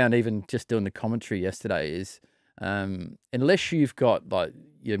what I found, even just doing the commentary yesterday, is unless you've got like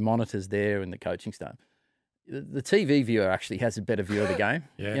your monitors there and the coaching staff, the TV viewer actually has a better view of the game.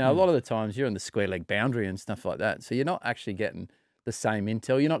 You know, a lot of the times you're in the square leg boundary and stuff like that, so you're not actually getting the same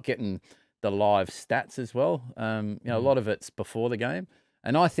intel. You're not getting the live stats as well. You know, a lot of it's before the game.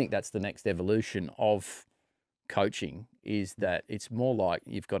 And I think that's the next evolution of coaching, is that it's more like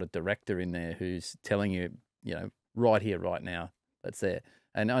you've got a director in there who's telling you, you know, right here, right now, that's there.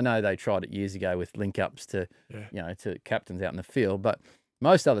 And I know they tried it years ago with link-ups to, you know, to captains out in the field, but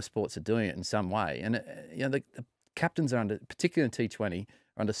most other sports are doing it in some way. And, you know, the captains are under, particularly in T20,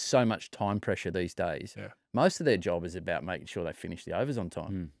 are under so much time pressure these days. Most of their job is about making sure they finish the overs on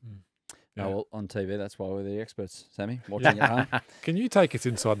time. Oh, well, on TV, that's why we're the experts, Sammy, watching at home. Can you take us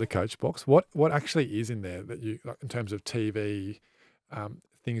inside the coach box? What actually is in there that you, like, in terms of TV,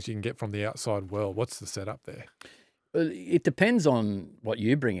 things you can get from the outside world? What's the setup there? Well, it depends on what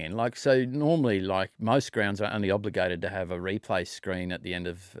you bring in. Like, so normally, like most grounds are only obligated to have a replay screen at the end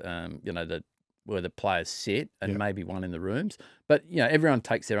of, you know, where the players sit, and maybe one in the rooms. But, you know, everyone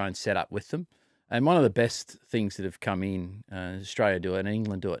takes their own setup with them. And one of the best things that have come in, Australia do it and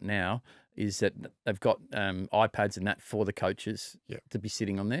England do it now, is that they've got iPads and that for the coaches to be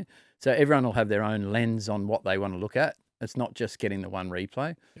sitting on there. So everyone will have their own lens on what they want to look at. It's not just getting the one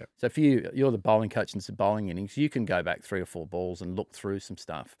replay. So if you're the bowling coach and it's a bowling innings, you can go back 3 or 4 balls and look through some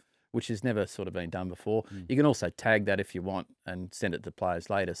stuff, which has never sort of been done before. You can also tag that if you want and send it to players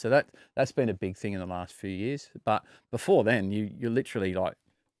later. So that's been a big thing in the last few years. But before then, you're literally like,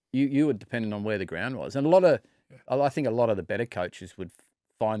 you were dependent on where the ground was. And I think a lot of the better coaches would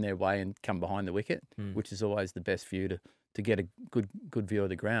find their way and come behind the wicket, which is always the best view to get a good view of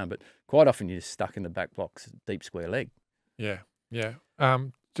the ground. But quite often you're just stuck in the back blocks, deep square leg.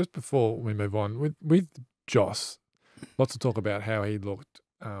 Just before we move on, with Joss, lots of talk about how he looked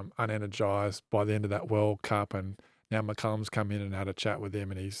unenergised by the end of that World Cup, and now McCullum's come in and had a chat with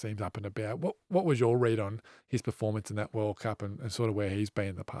him and he seems up and about. What was your read on his performance in that World Cup and sort of where he's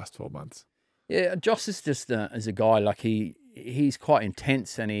been the past 12 months? Yeah, Joss is just as a guy, like he's quite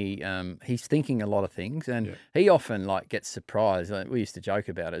intense, and he's thinking a lot of things, and he often like gets surprised. Like, we used to joke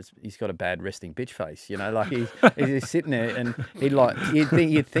about it. He's got a bad resting bitch face, you know. Like he's sitting there, and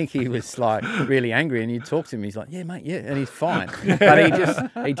you'd think he was like really angry, and you'd talk to him. He's like, "Yeah, mate, yeah," and he's fine.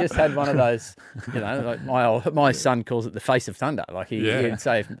 But he just had one of those, you know, like my son calls it the face of thunder. Like he'd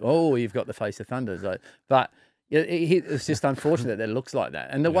say, "Oh, you've got the face of thunder." Like, but it's just unfortunate that it looks like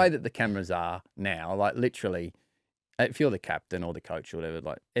that, and the way that the cameras are now, like literally. If you're the captain or the coach or whatever,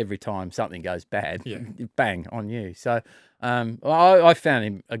 like every time something goes bad, bang on you. So I found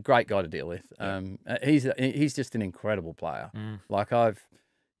him a great guy to deal with. He's just an incredible player. Like I've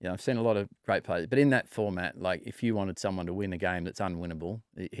seen a lot of great players, but in that format, like if you wanted someone to win a game that's unwinnable,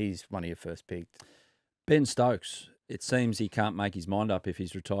 he's one of your first picked. Ben Stokes, it seems he can't make his mind up if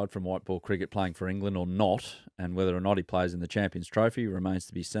he's retired from white ball cricket playing for England or not, and whether or not he plays in the Champions Trophy remains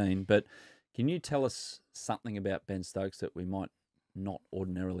to be seen. But can you tell us something about Ben Stokes that we might not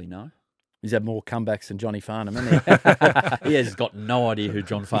ordinarily know? He's had more comebacks than Johnny Farnham, hasn't he? He has got no idea who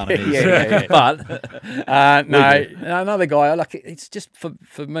John Farnham is. Yeah. But no, another guy. Like, it's just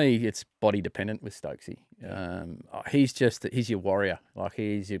for me, it's body dependent with Stokesy. He's your warrior. Like,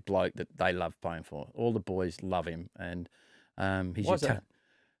 he's your bloke that they love playing for. All the boys love him, and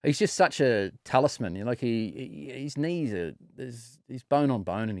he's just such a talisman. You know, like his knees are he's bone on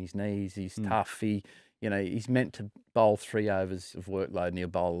bone in his knees. He's tough. He's meant to bowl 3 overs of workload and he'll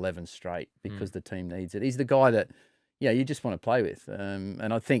bowl 11 straight because the team needs it. He's the guy that, you just want to play with.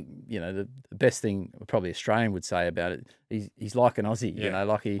 And I think, the best thing probably Australian would say about it, he's like an Aussie,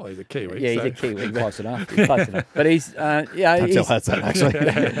 like he's a Kiwi. Yeah, he's a Kiwi. Close enough. He's close enough. But he's, tell that's that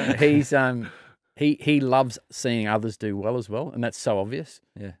actually. He loves seeing others do well as well, and that's so obvious.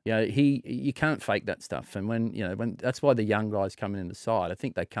 Yeah. You can't fake that stuff. And when that's why the young guys coming in the side, I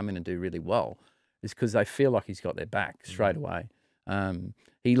think they come in and do really well. Is because they feel like he's got their back straight away.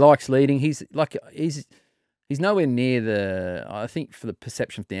 He likes leading. He's nowhere near I think for the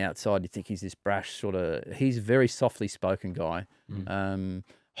perception from the outside, you think he's this brash sort of. He's a very softly spoken guy,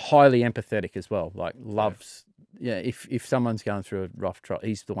 highly empathetic as well. Like loves. If someone's going through a rough trot,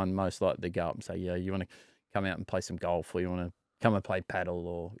 he's the one most likely to go up and say, you want to come out and play some golf, or you want to come and play paddle,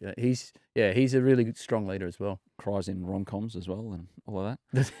 or he's a really strong leader as well. Cries in rom-coms as well and all of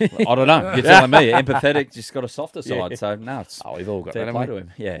that. I don't know. You're telling me empathetic, just got a softer side. So no, we've all got that. Play to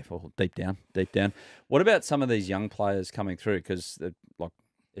him. Yeah, well, deep down. What about some of these young players coming through? Because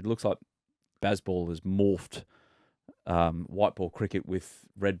it looks like Bazball has morphed white ball cricket with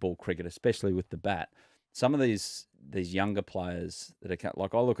red ball cricket, especially with the bat. Some of these younger players that are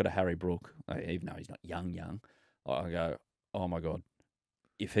like, I look at a Harry Brook, even though he's not young. I go, oh my God,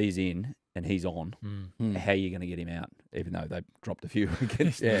 if he's in and he's on, how are you going to get him out? Even though they dropped a few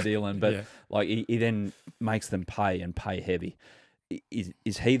against New Zealand, but he then makes them pay and pay heavy.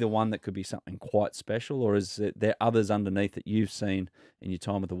 Is he the one that could be something quite special, or is there others underneath that you've seen in your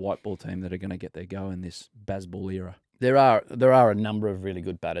time with the white ball team that are going to get their go in this Bazball era? There are a number of really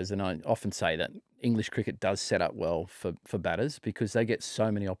good batters, and I often say that English cricket does set up well for batters because they get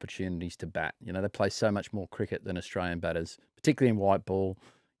so many opportunities to bat. They play so much more cricket than Australian batters, particularly in white ball.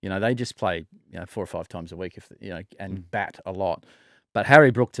 They just play 4 or 5 times a week and bat a lot. But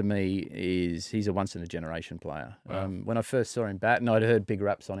Harry Brook to me he's a once in a generation player. Wow. When I first saw him bat, and I'd heard big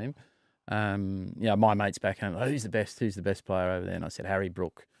raps on him, my mates back home, who's the best player over there? And I said Harry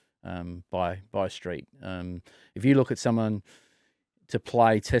Brook. By street. If you look at someone to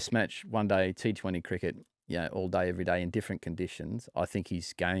play Test match, one day T20 cricket, all day, every day in different conditions, I think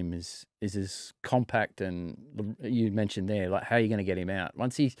his game is as compact. And you mentioned there, like, how are you going to get him out?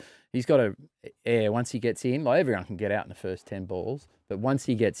 Once he's got to air. Once he gets in, like, everyone can get out in the first 10 balls, but once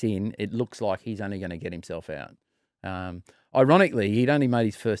he gets in, it looks like he's only going to get himself out. Ironically, he'd only made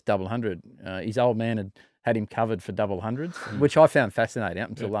his first double 100. His old man had him covered for double hundreds, which I found fascinating up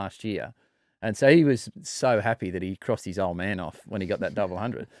until last year. And so he was so happy that he crossed his old man off when he got that double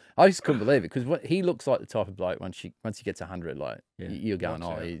 100. I just couldn't believe it because he looks like the type of bloke once he gets 100, like you're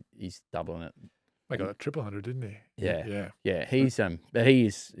going, he's doubling it. They got a triple 100, didn't he? Yeah. He's but he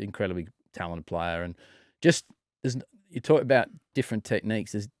is an incredibly talented player, and just you talk about different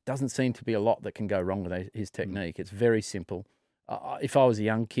techniques. There doesn't seem to be a lot that can go wrong with his technique. It's very simple. If I was a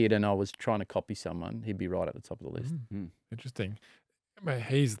young kid and I was trying to copy someone, he'd be right at the top of the list. Interesting. I mean,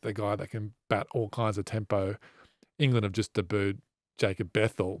 he's the guy that can bat all kinds of tempo. England have just debuted Jacob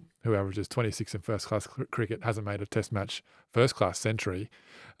Bethel, who averages 26 in first-class cricket, hasn't made a Test match first-class century.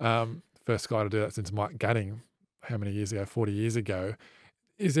 First guy to do that since Mike Gatting, how many years ago? 40 years ago.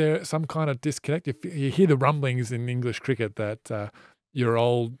 Is there some kind of disconnect? If you hear the rumblings in English cricket that your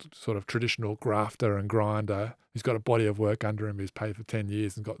old sort of traditional grafter and grinder who's got a body of work under him, who's paid for 10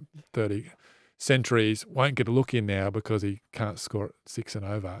 years and got 30 centuries, won't get a look in now because he can't score at 6 and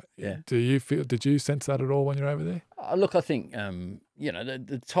over. Yeah. Did you sense that at all when you're over there? Look, I think,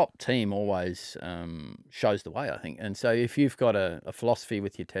 the top team always shows the way, I think. And so if you've got a philosophy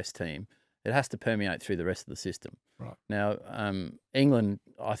with your Test team, it has to permeate through the rest of the system. Right. Now, England,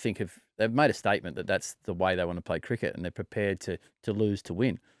 I think, they've made a statement that that's the way they want to play cricket, and they're prepared to lose to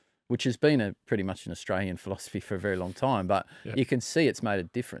win, which has been pretty much an Australian philosophy for a very long time. But you can see it's made a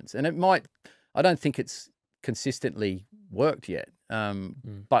difference. And I don't think it's consistently worked yet,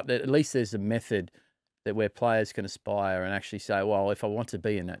 but at least there's a method that where players can aspire and actually say, well, if I want to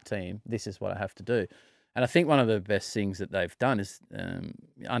be in that team, this is what I have to do. And I think one of the best things that they've done is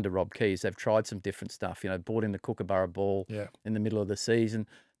under Rob Keys, they've tried some different stuff. You know, brought in the Kookaburra ball in the middle of the season.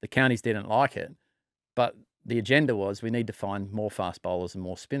 The counties didn't like it, but the agenda was we need to find more fast bowlers and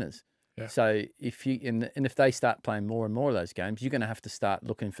more spinners. Yeah. So if you and if they start playing more and more of those games, you're going to have to start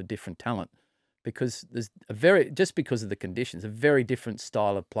looking for different talent, because there's just because of the conditions, a very different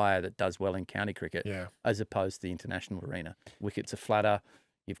style of player that does well in county cricket as opposed to the international arena. Wickets are flatter.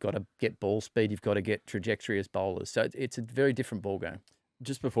 You've got to get ball speed. You've got to get trajectory as bowlers. So it's a very different ball game.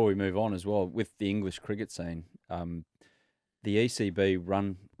 Just before we move on as well, with the English cricket scene, the ECB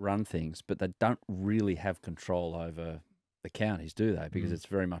run things, but they don't really have control over the counties, do they? Because it's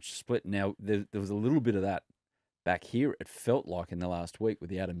very much split. Now, there was a little bit of that back here, it felt like, in the last week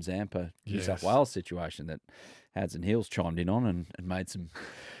with the Adam Zampa New South Wales situation that Hads and Heels chimed in on and made some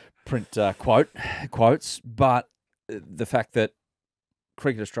print quotes. But the fact that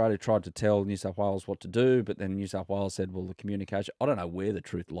Cricket Australia tried to tell New South Wales what to do, but then New South Wales said, well, the communication, I don't know where the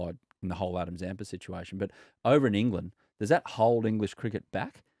truth lied in the whole Adam Zampa situation, but over in England, does that hold English cricket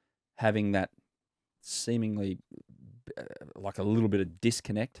back, having that seemingly like a little bit of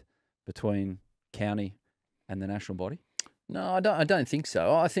disconnect between county and the national body? No, I don't think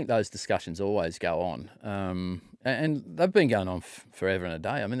so. I think those discussions always go on, and they've been going on forever and a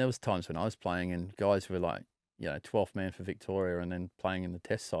day. I mean, there was times when I was playing and guys were like, 12th man for Victoria and then playing in the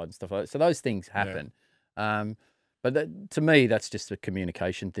test side and stuff like that. So those things happen. Yeah. But to me, that's just a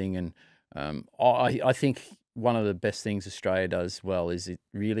communication thing. And I think one of the best things Australia does well is it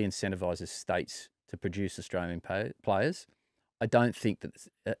really incentivises states to produce Australian players. I don't think that's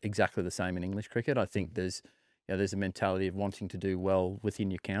exactly the same in English cricket. I think there's a mentality of wanting to do well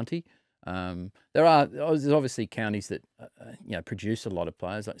within your county. There's obviously counties that produce a lot of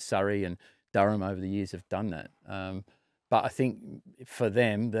players, like Surrey and Durham over the years have done that. But I think for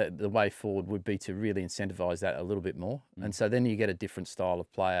them, the way forward would be to really incentivise that a little bit more. And so then you get a different style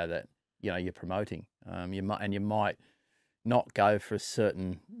of player that you're promoting. You might not go for a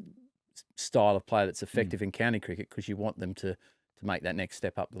certain style of player that's effective in county cricket because you want them to make that next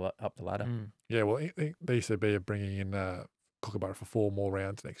step up the ladder. Yeah, well, the ECB are bringing in Kookaburra for 4 more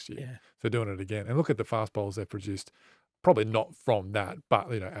rounds next year. Yeah. So doing it again. And look at the fast bowlers they've produced. Probably not from that,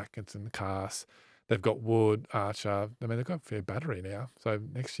 but, Atkinson, Cass, they've got Wood, Archer. I mean, they've got a fair battery now. So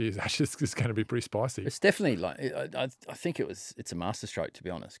next year's Ashes is going to be pretty spicy. It's definitely like, I think it's a masterstroke, to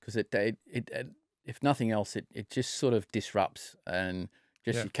be honest, because it if nothing else, it just sort of disrupts and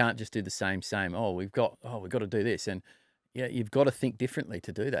just you can't just do the same. Oh, we've got to do this. And you've got to think differently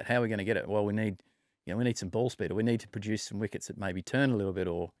to do that. How are we going to get it? Well, we need some ball speed, or we need to produce some wickets that maybe turn a little bit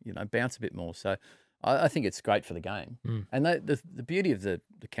or, bounce a bit more. So I think it's great for the game. And the beauty of the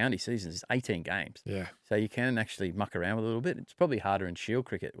county season is 18 games. Yeah. So you can actually muck around with a little bit. It's probably harder in Shield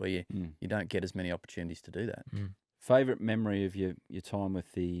cricket where you don't get as many opportunities to do that. Favourite memory of your time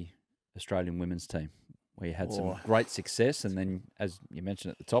with the Australian women's team, where you had some great success, and then, as you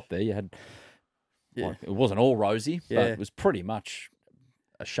mentioned at the top there, you had, it wasn't all rosy, but it was pretty much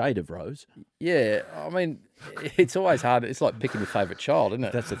a shade of rose. Yeah, I mean, it's always hard. It's like picking your favourite child, isn't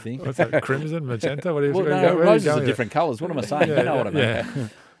it? That's the thing. What's that, crimson, magenta? What are you roses are different colours. What am I saying? You know what I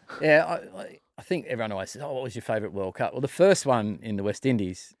mean. I think everyone always says, what was your favourite World Cup? Well, the first one in the West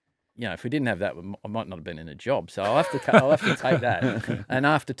Indies, if we didn't have that, I might not have been in a job. So I'll have to take that. And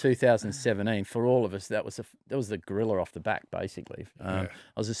after 2017, for all of us, that was the gorilla off the back, basically. I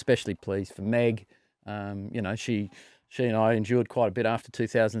was especially pleased for Meg. She and I endured quite a bit after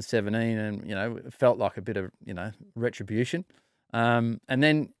 2017, and it felt like a bit of retribution. And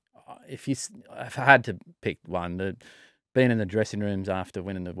then if I had to pick one, being in the dressing rooms after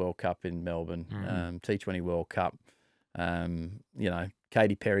winning the World Cup in Melbourne, T20 World Cup,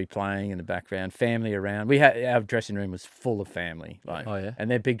 Katy Perry playing in the background, family around. Our dressing room was full of family,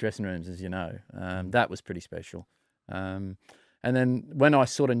 and they're big dressing rooms, as you know. That was pretty special. And then when I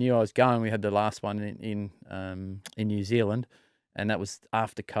sort of knew I was going, we had the last one in New Zealand, and that was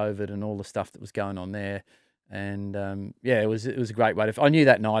after COVID and all the stuff that was going on there. And it was a great way. I knew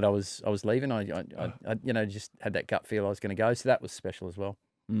that night I was leaving. I just had that gut feel I was going to go. So that was special as well.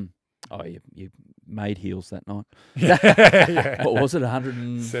 Oh, you made heels that night. Yeah. What was it?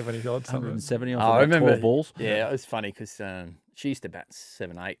 170 odd, 170 I remember 12 balls. Yeah, it was funny because she used to bat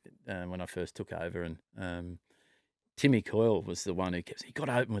 7-8 when I first took over, and Timmy Coyle was the one who kept saying, you got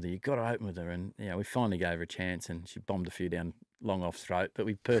to open with her. And, we finally gave her a chance, and she bombed a few down long off throat, but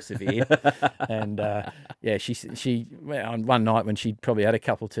we persevered. And, she on one night when she probably had a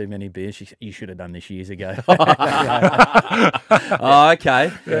couple too many beers, she said, you should have done this years ago. Oh,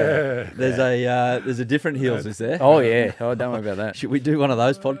 okay. Yeah. There's a different heels, is there? Oh, yeah. Oh, don't worry about that. Should we do one of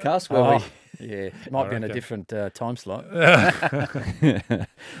those podcasts where Yeah, might be in a different time slot.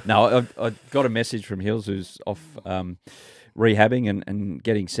 No, I got a message from Hills, who's off rehabbing and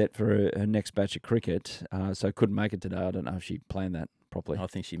getting set for her next batch of cricket, so couldn't make it today. I don't know if she planned that properly. I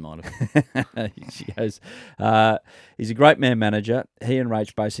think she might have. She goes, he's a great man manager. He and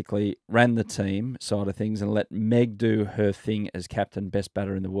Rach basically ran the team side of things and let Meg do her thing as captain, best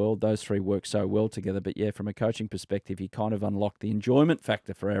batter in the world. Those three work so well together. But yeah, from a coaching perspective, he kind of unlocked the enjoyment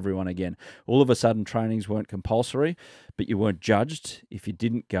factor for everyone again. All of a sudden, trainings weren't compulsory, but you weren't judged if you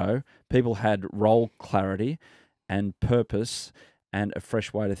didn't go. People had role clarity and purpose and a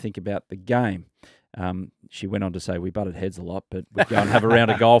fresh way to think about the game. She went on to say we butted heads a lot, but we'd go and have a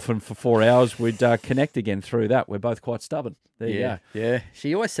round of golf, and for 4 hours we'd connect again through that. We're both quite stubborn. There you go. Yeah.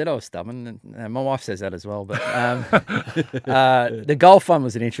 She always said I was stubborn, and my wife says that as well. But the golf one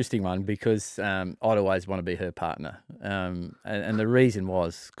was an interesting one because I'd always want to be her partner, and the reason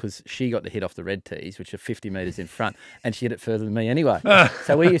was because she got the hit off the red tees, which are 50 metres in front, and she hit it further than me anyway.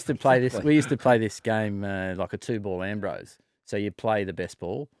 So we used to play this. We used to play this game like a 2-ball Ambrose. So you play the best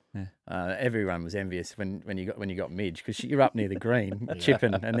ball. Yeah. Everyone was envious when you got midge because you're up near the green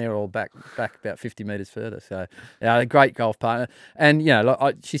chipping, and they're all back about 50 metres further. So yeah, a great golf partner. And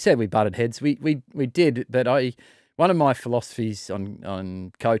she said we butted heads. We did, but one of my philosophies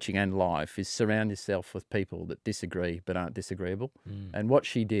on coaching and life is surround yourself with people that disagree but aren't disagreeable. And what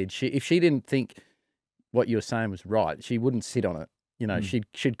she did, if she didn't think what you were saying was right, she wouldn't sit on it.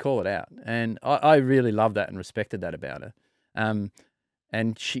 She'd call it out, and I really loved that and respected that about her.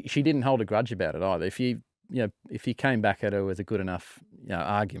 And she didn't hold a grudge about it either. If you came back at her with a good enough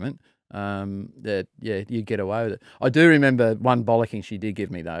argument, that you'd get away with it. I do remember one bollocking she did give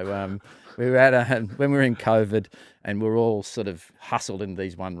me though. We were when we were in COVID, and we were all sort of hustled into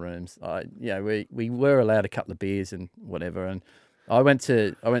these one rooms. We were allowed a couple of beers and whatever, and I went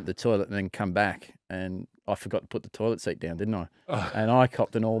to the toilet and then come back, and I forgot to put the toilet seat down, didn't I? Oh. And I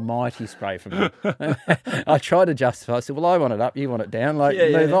copped an almighty spray from her. I tried to justify. I said, well, I want it up, you want it down,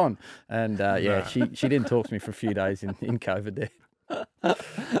 move on. And she didn't talk to me for a few days in COVID there.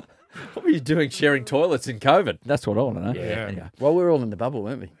 What were you doing sharing toilets in COVID? That's what I want to know. Yeah. Anyway. Well, we were all in the bubble,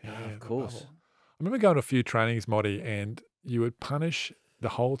 weren't we? Yeah, of course. I remember going to a few trainings, Motty, and you would punish the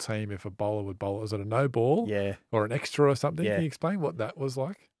whole team if a bowler would bowl. Was it a no ball? Yeah. Or an extra or something? Yeah. Can you explain what that was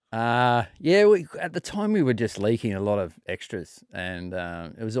like? At the time we were just leaking a lot of extras, and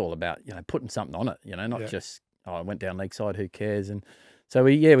it was all about putting something on it, not just I went down leg side, who cares? And so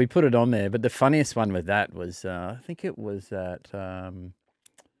we put it on there. But the funniest one with that was I think it was at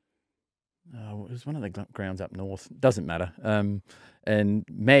it was one of the grounds up north. Doesn't matter. And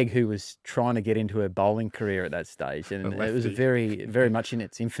Meg, who was trying to get into her bowling career at that stage, and it was very, very much in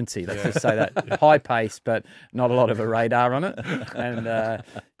its infancy. Let's just say that. High pace, but not a lot of a radar on it. And I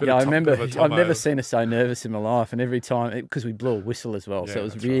remember I've never seen her so nervous in my life. And every time, because we blew a whistle as well, so it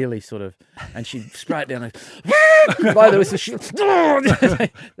was really sort of. And she'd straight down and blow the whistle.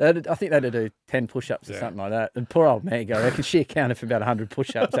 I think they had to do 10 push-ups or something like that. And poor old Meg, I reckon she accounted for about 100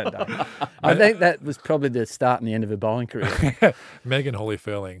 push-ups that day. I think that was probably the start and the end of her bowling career. Meg and Holly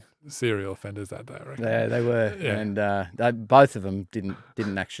Furling, serial offenders that day, I reckon. Yeah, they were. Yeah. And both of them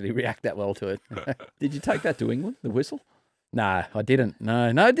didn't actually react that well to it. Did you take that to England, the whistle? No, I didn't. No,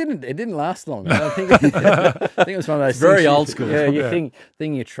 it didn't. It didn't last long. I think it was one of those very old school. Yeah, you think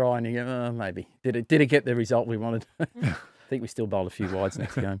you try and you go, oh, maybe. Did it get the result we wanted? I think we still bowled a few wides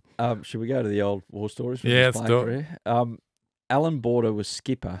next game. Should we go to the old war stories? Yeah, let's do it. Allan Border was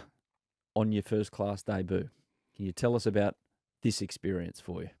skipper on your first class debut. Can you tell us about this experience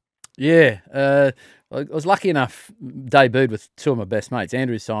for you? Yeah, I was lucky enough, debuted with two of my best mates,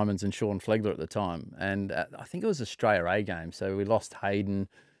 Andrew Symonds and Sean Flegler at the time. And I think it was Australia A game. So we lost Hayden,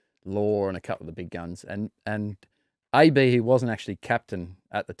 Law and a couple of the big guns. And AB, who wasn't actually captain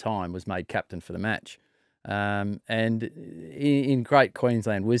at the time, was made captain for the match. And in great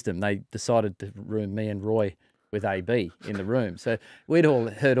Queensland wisdom, they decided to room me and Roy with AB in the room. So we'd all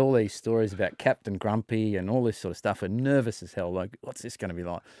heard all these stories about Captain Grumpy and all this sort of stuff. And nervous as hell, like, what's this going to be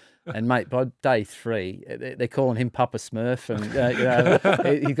like? And, mate, by day 3, they're calling him Papa Smurf. And,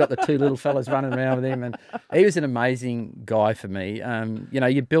 he's got the two little fellas running around with him. And he was an amazing guy for me.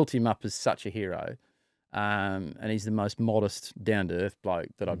 You built him up as such a hero. And he's the most modest, down-to-earth bloke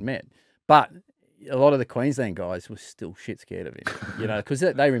that I'd met. But a lot of the Queensland guys were still shit scared of him, because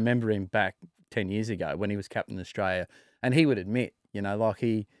they remember him back 10 years ago when he was captain of Australia, and he would admit, he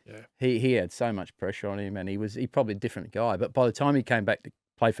had so much pressure on him, and he probably a different guy. But by the time he came back to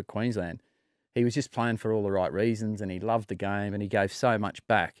play for Queensland, he was just playing for all the right reasons, and he loved the game, and he gave so much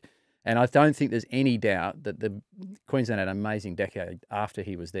back. And I don't think there's any doubt that the Queensland had an amazing decade after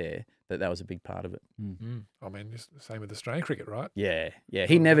he was there, that was a big part of it. I mean, it's the same with Australian cricket, right? Yeah.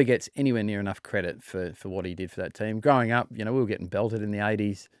 He never gets anywhere near enough credit for what he did for that team. Growing up, we were getting belted in the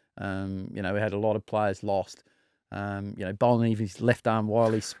 80s. We had a lot of players lost. Bowling his left arm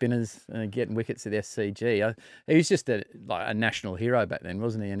wily spinners, getting wickets at the SCG. He was just a national hero back then,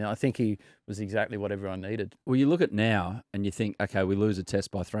 wasn't he? And I think he was exactly what everyone needed. Well, you look at now and you think, okay, we lose a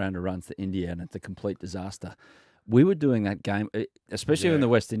test by 300 runs to India and it's a complete disaster. We were doing that game, especially when the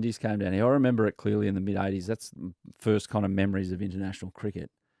West Indies came down here. I remember it clearly in the mid-80s. That's first kind of memories of international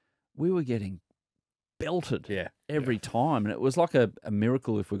cricket. We were getting belted every time, and it was like a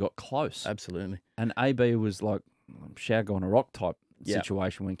miracle if we got close. Absolutely. And AB was like shag on a rock type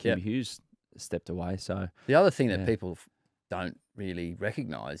situation when Kim Hughes stepped away. So the other thing that people don't really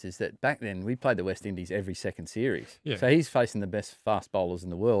recognise is that back then we played the West Indies every second series. Yeah. So he's facing the best fast bowlers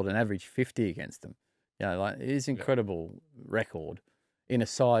in the world and averaged 50 against them. His incredible record in a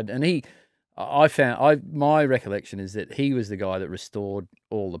side, and my recollection is that he was the guy that restored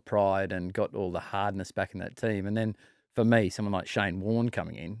all the pride and got all the hardness back in that team. And then for me, someone like Shane Warne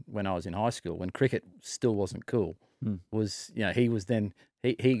coming in when I was in high school, when cricket still wasn't cool, he was then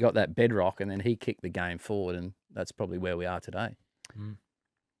he got that bedrock, and then he kicked the game forward, and that's probably where we are today.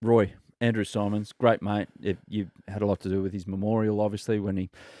 Roy, Andrew Symonds, great mate. You had a lot to do with his memorial, obviously, when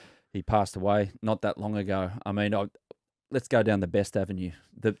he passed away not that long ago. I mean, let's go down the best avenue,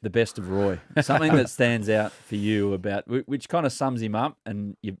 the best of Roy. Something that stands out for you about, which kind of sums him up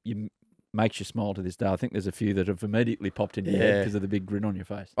and you makes you smile to this day. I think there's a few that have immediately popped into your head because of the big grin on your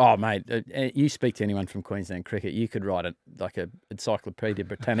face. Oh, mate, you speak to anyone from Queensland cricket, you could write like a Encyclopedia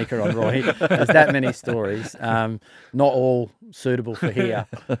Britannica on Roy. There's that many stories, not all suitable for here,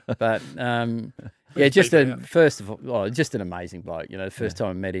 but just just an amazing bloke. The first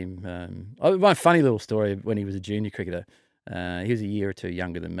time I met him, one funny little story when he was a junior cricketer. He was a year or two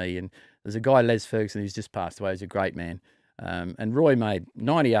younger than me, and there's a guy, Les Ferguson, who's just passed away. He's a great man. And Roy made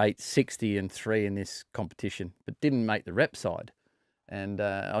 98, 60 and 3 in this competition, but didn't make the rep side. And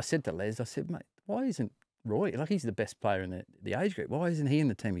I said to Les, mate, why isn't Roy, he's the best player in the age group, why isn't he in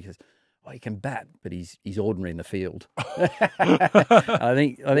the team? He goes, he can bat, but he's ordinary in the field. I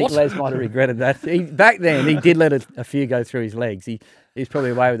think Les might have regretted that. Back then, he did let a few go through his legs. He's probably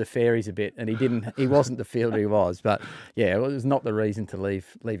away with the fairies a bit, and he wasn't the fielder he was. But it was not the reason to leave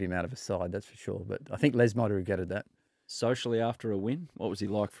him out of a side, that's for sure. But I think Les might have regretted that. Socially after a win, what was he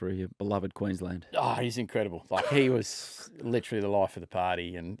like for your beloved Queensland? Oh, he's incredible. He was literally the life of the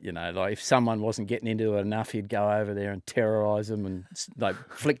party. And, if someone wasn't getting into it enough, he'd go over there and terrorise them and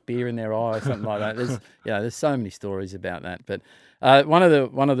flick beer in their eye or something like that. There's so many stories about that. But one of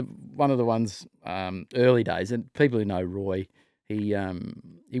the ones early days, and people who know Roy, he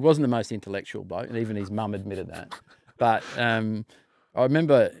wasn't the most intellectual bloke, and even his mum admitted that. But I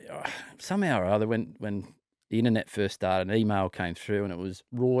remember somehow or other when the internet first started, an email came through, and it was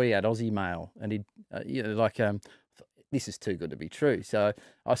Roy at Aussie Mail, and he'd, this is too good to be true. So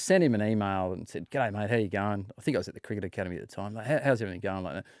I sent him an email and said, "G'day, mate, how you going?" I think I was at the Cricket Academy at the time. How's everything going?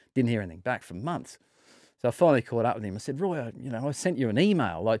 Like that. Didn't hear anything back for months. So I finally caught up with him. I said, "Roy, I sent you an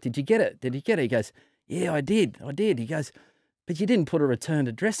email. Did you get it? Did you get it?" He goes, "Yeah, I did. He goes, "But you didn't put a returned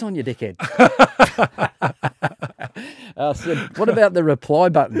address on, you dickhead." I said, "What about the reply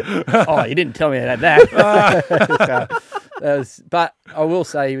button?" "Oh, you didn't tell me about that." But I will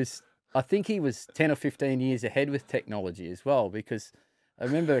say I think he was 10 or 15 years ahead with technology as well, because I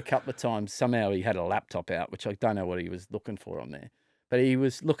remember a couple of times somehow he had a laptop out, which I don't know what he was looking for on there. But he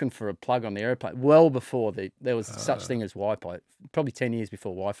was looking for a plug on the airplane well before there was such thing as Wi-Fi, probably 10 years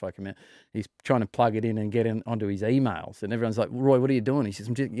before Wi-Fi came out. He's trying to plug it in and get onto his emails. And everyone's like, "Roy, what are you doing?" He says,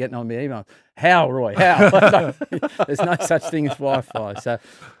 "I'm just getting on my email." "How, Roy? How?" There's no such thing as Wi-Fi. So,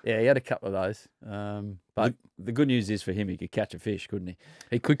 he had a couple of those. But the good news is for him, he could catch a fish, couldn't he?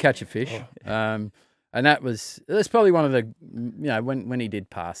 He could catch a fish. And that's probably one of the, when he did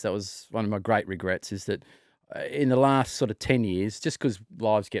pass, that was one of my great regrets, is that in the last sort of 10 years, just because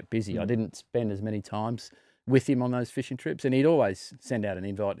lives get busy, I didn't spend as many times with him on those fishing trips. And he'd always send out an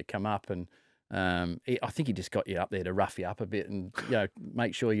invite to come up. And I think he just got you up there to rough you up a bit and,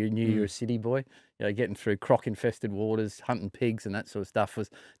 make sure you knew you were a city boy. Getting through croc-infested waters, hunting pigs and that sort of stuff was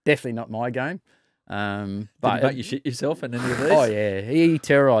definitely not my game. But you shit yourself in any of these? Oh, yeah. He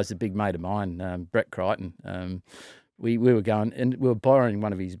terrorised a big mate of mine, Brett Crichton. We were going, and we were borrowing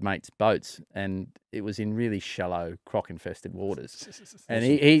one of his mate's boats, and it was in really shallow, croc-infested waters.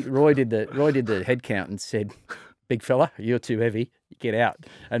 And Roy did the head count and said, "Big fella, you're too heavy. Get out."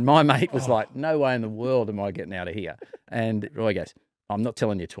 And my mate was like, "No way in the world am I getting out of here." And Roy goes, "I'm not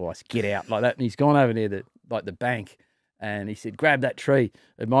telling you twice. Get out," like that. And he's gone over near the bank, And he said, grab that tree.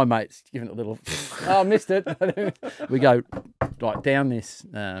 And my mate's giving it a little, oh, I missed it. We go like down this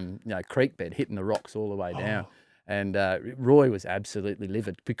creek bed, hitting the rocks all the way down. And Roy was absolutely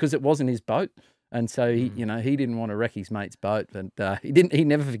livid because it wasn't his boat. And so he didn't want to wreck his mate's boat, and he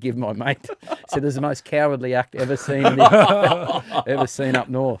never forgive my mate. Said it was the most cowardly act ever seen up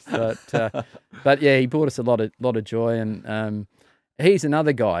north. But yeah, he brought us a lot of joy, and he's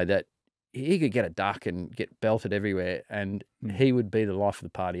another guy that he could get a duck and get belted everywhere, and he would be the life of the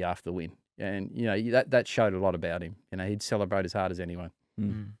party after the win. And that showed a lot about him. He'd celebrate as hard as anyone.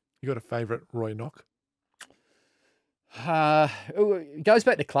 You got a favourite Roy knock? It goes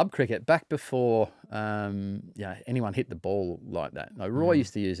back to club cricket, back before anyone hit the ball like that. Like Roy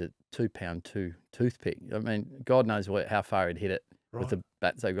used to use a 2-pound toothpick. I mean, God knows how far he'd hit it with the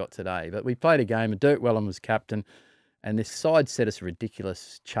bats they've got today. But we played a game, and Dirk Wellham was captain, and this side set us a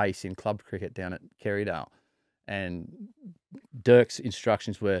ridiculous chase in club cricket down at Kerrydale. And Dirk's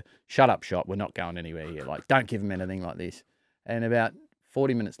instructions were, shut up shot, we're not going anywhere here. Like, don't give him anything like this. And about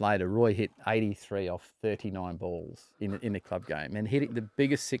 40 minutes later, Roy hit 83 off 39 balls in the club game, and hit the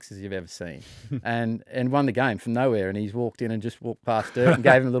biggest sixes you've ever seen, and won the game from nowhere. And he's walked in and just walked past Dirk and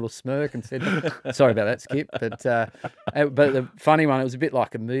gave him a little smirk and said, "Sorry about that, Skip." But the funny one, it was a bit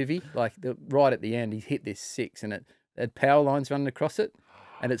like a movie. Like right at the end, he hit this six, and it had power lines running across it,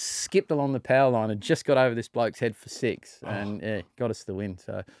 and it skipped along the power line and just got over this bloke's head for six, and got us the win.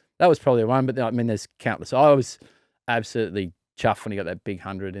 So that was probably one. But I mean, there's countless. I was absolutely chuffed when he got that big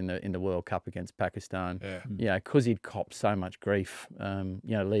 100 in the World Cup against Pakistan. Because he'd copped so much grief,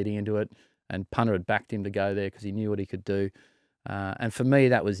 leading into it, and punter had backed him to go there because he knew what he could do. And for me,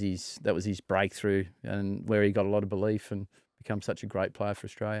 that was his breakthrough, and where he got a lot of belief and become such a great player for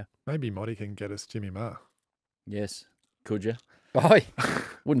Australia. Maybe Motty can get us Jimmy Marr. Yes, could you? Oh,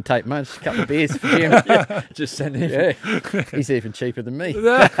 wouldn't take much. A couple of beers for him. Just send him. Yeah, he's even cheaper than me.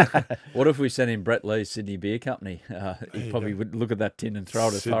 What if we sent him Brett Lee's Sydney Beer Company? He probably would look at that tin and throw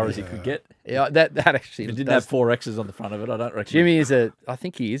it as far as he could get. Yeah, that actually. If it didn't have 4 X's on the front of it, I don't reckon. Jimmy I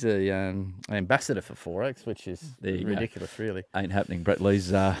think he is an ambassador for 4X, which is ridiculous, really. Ain't happening. Brett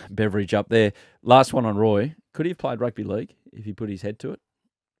Lee's beverage up there. Last one on Roy. Could he have played rugby league if he put his head to it?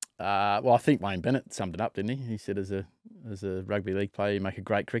 Well, I think Wayne Bennett summed it up, didn't he? He said, as a rugby league player, you make a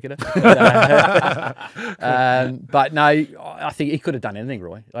great cricketer. But no, I think he could have done anything,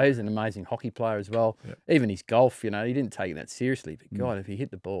 Roy. He's an amazing hockey player as well. Yep. Even his golf, he didn't take it that seriously. But God, if he hit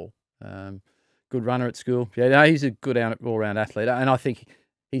the ball, good runner at school. Yeah, no, he's a good all-round athlete. And I think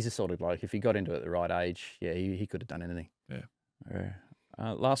he's the sort of bloke, if he got into it at the right age, he could have done anything. Yeah.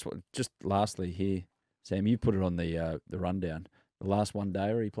 Last one, just lastly here, Sam, you put it on the rundown. The last one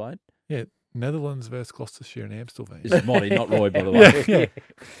dayer he played? Yeah, Netherlands versus Gloucestershire and Amstelveen. This is Motty, not Roy, by the way.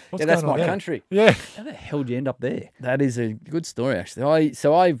 That's my country. Yeah. How the hell did you end up there? That is a good story, actually. I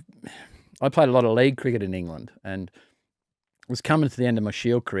played a lot of league cricket in England, and was coming to the end of my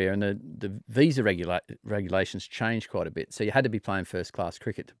Shield career, and the visa regulations changed quite a bit. So you had to be playing first-class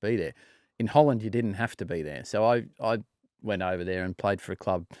cricket to be there. In Holland, you didn't have to be there. So I went over there and played for a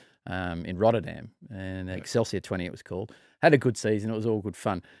club in Rotterdam, and Excelsior 20 it was called. Had a good season. It was all good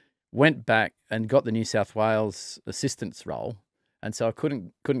fun. Went back and got the New South Wales assistance role, and so I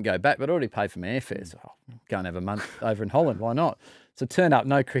couldn't go back, but I already paid for my airfare. So go and have a month over in Holland. Why not? So turned up,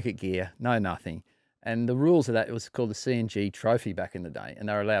 no cricket gear, no nothing. And the rules of that, it was called the C&G Trophy back in the day, and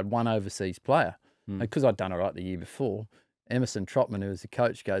they were allowed one overseas player. Because I'd done all right the year before, Emerson Trotman, who was the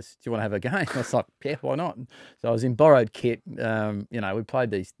coach, goes, "Do you want to have a game?" I was like, "Yeah, why not?" So I was in borrowed kit. We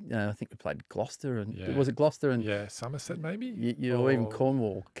played these. I think we played Gloucester, and was it Gloucester and Somerset maybe, or even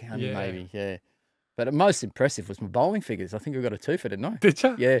Cornwall County maybe. Yeah. But most impressive was my bowling figures. I think I got a twofer, didn't I? Did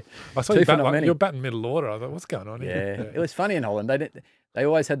you? Yeah. I saw you're batting middle order. I thought, what's going on here? It was funny in Holland. They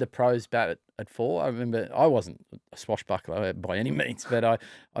always had the pros bat at 4. I remember I wasn't a swashbuckler by any means, but I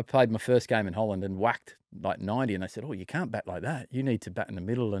played my first game in Holland and whacked like 90, and they said, "Oh, you can't bat like that. You need to bat in the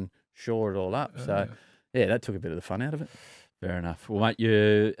middle and shore it all up." So, that took a bit of the fun out of it. Fair enough. Well, mate,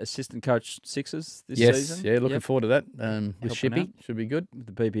 you're assistant coach Sixers this season? Yeah, looking forward to that. With Shippy, should be good. With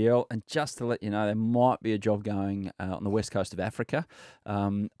the BBL. And just to let you know, there might be a job going on the west coast of Africa.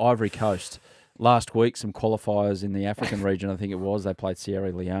 Ivory Coast. Last week, some qualifiers in the African region, I think it was. They played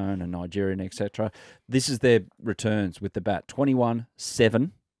Sierra Leone and Nigeria and etc. This is their returns with the bat.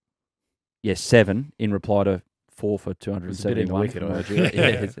 21-7. Yes, 7 in reply to 4 for 271 from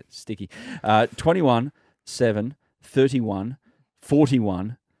Nigeria. It's sticky. 21-7. 31,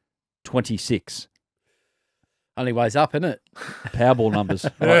 41, 26. Only ways up, isn't it? Powerball numbers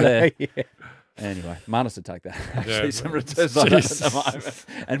right there. Anyway, Marnus would take that. Actually, some returns like that at the moment.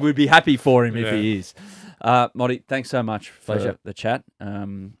 And we'd be happy for him if he is. Motty, thanks so much for Pleasure. the chat.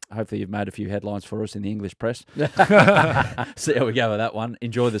 Hopefully you've made a few headlines for us in the English press. See how we go with that one.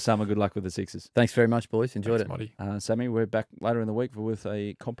 Enjoy the summer. Good luck with the Sixers. Thanks very much, boys. Enjoyed Thanks, it. Motty. Sammy, we're back later in the week with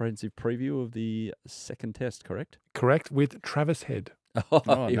a comprehensive preview of the second test, correct? Correct, with Travis Head.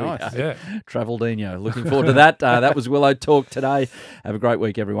 Oh, Here we nice. go. Yeah. Traveldino. Looking forward to that. That was Willow Talk today. Have a great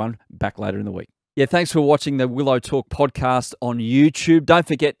week, everyone. Back later in the week. Yeah, thanks for watching the Willow Talk podcast on YouTube. Don't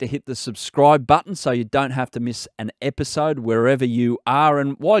forget to hit the subscribe button so you don't have to miss an episode wherever you are.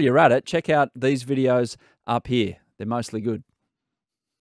 And while you're at it, check out these videos up here. They're mostly good.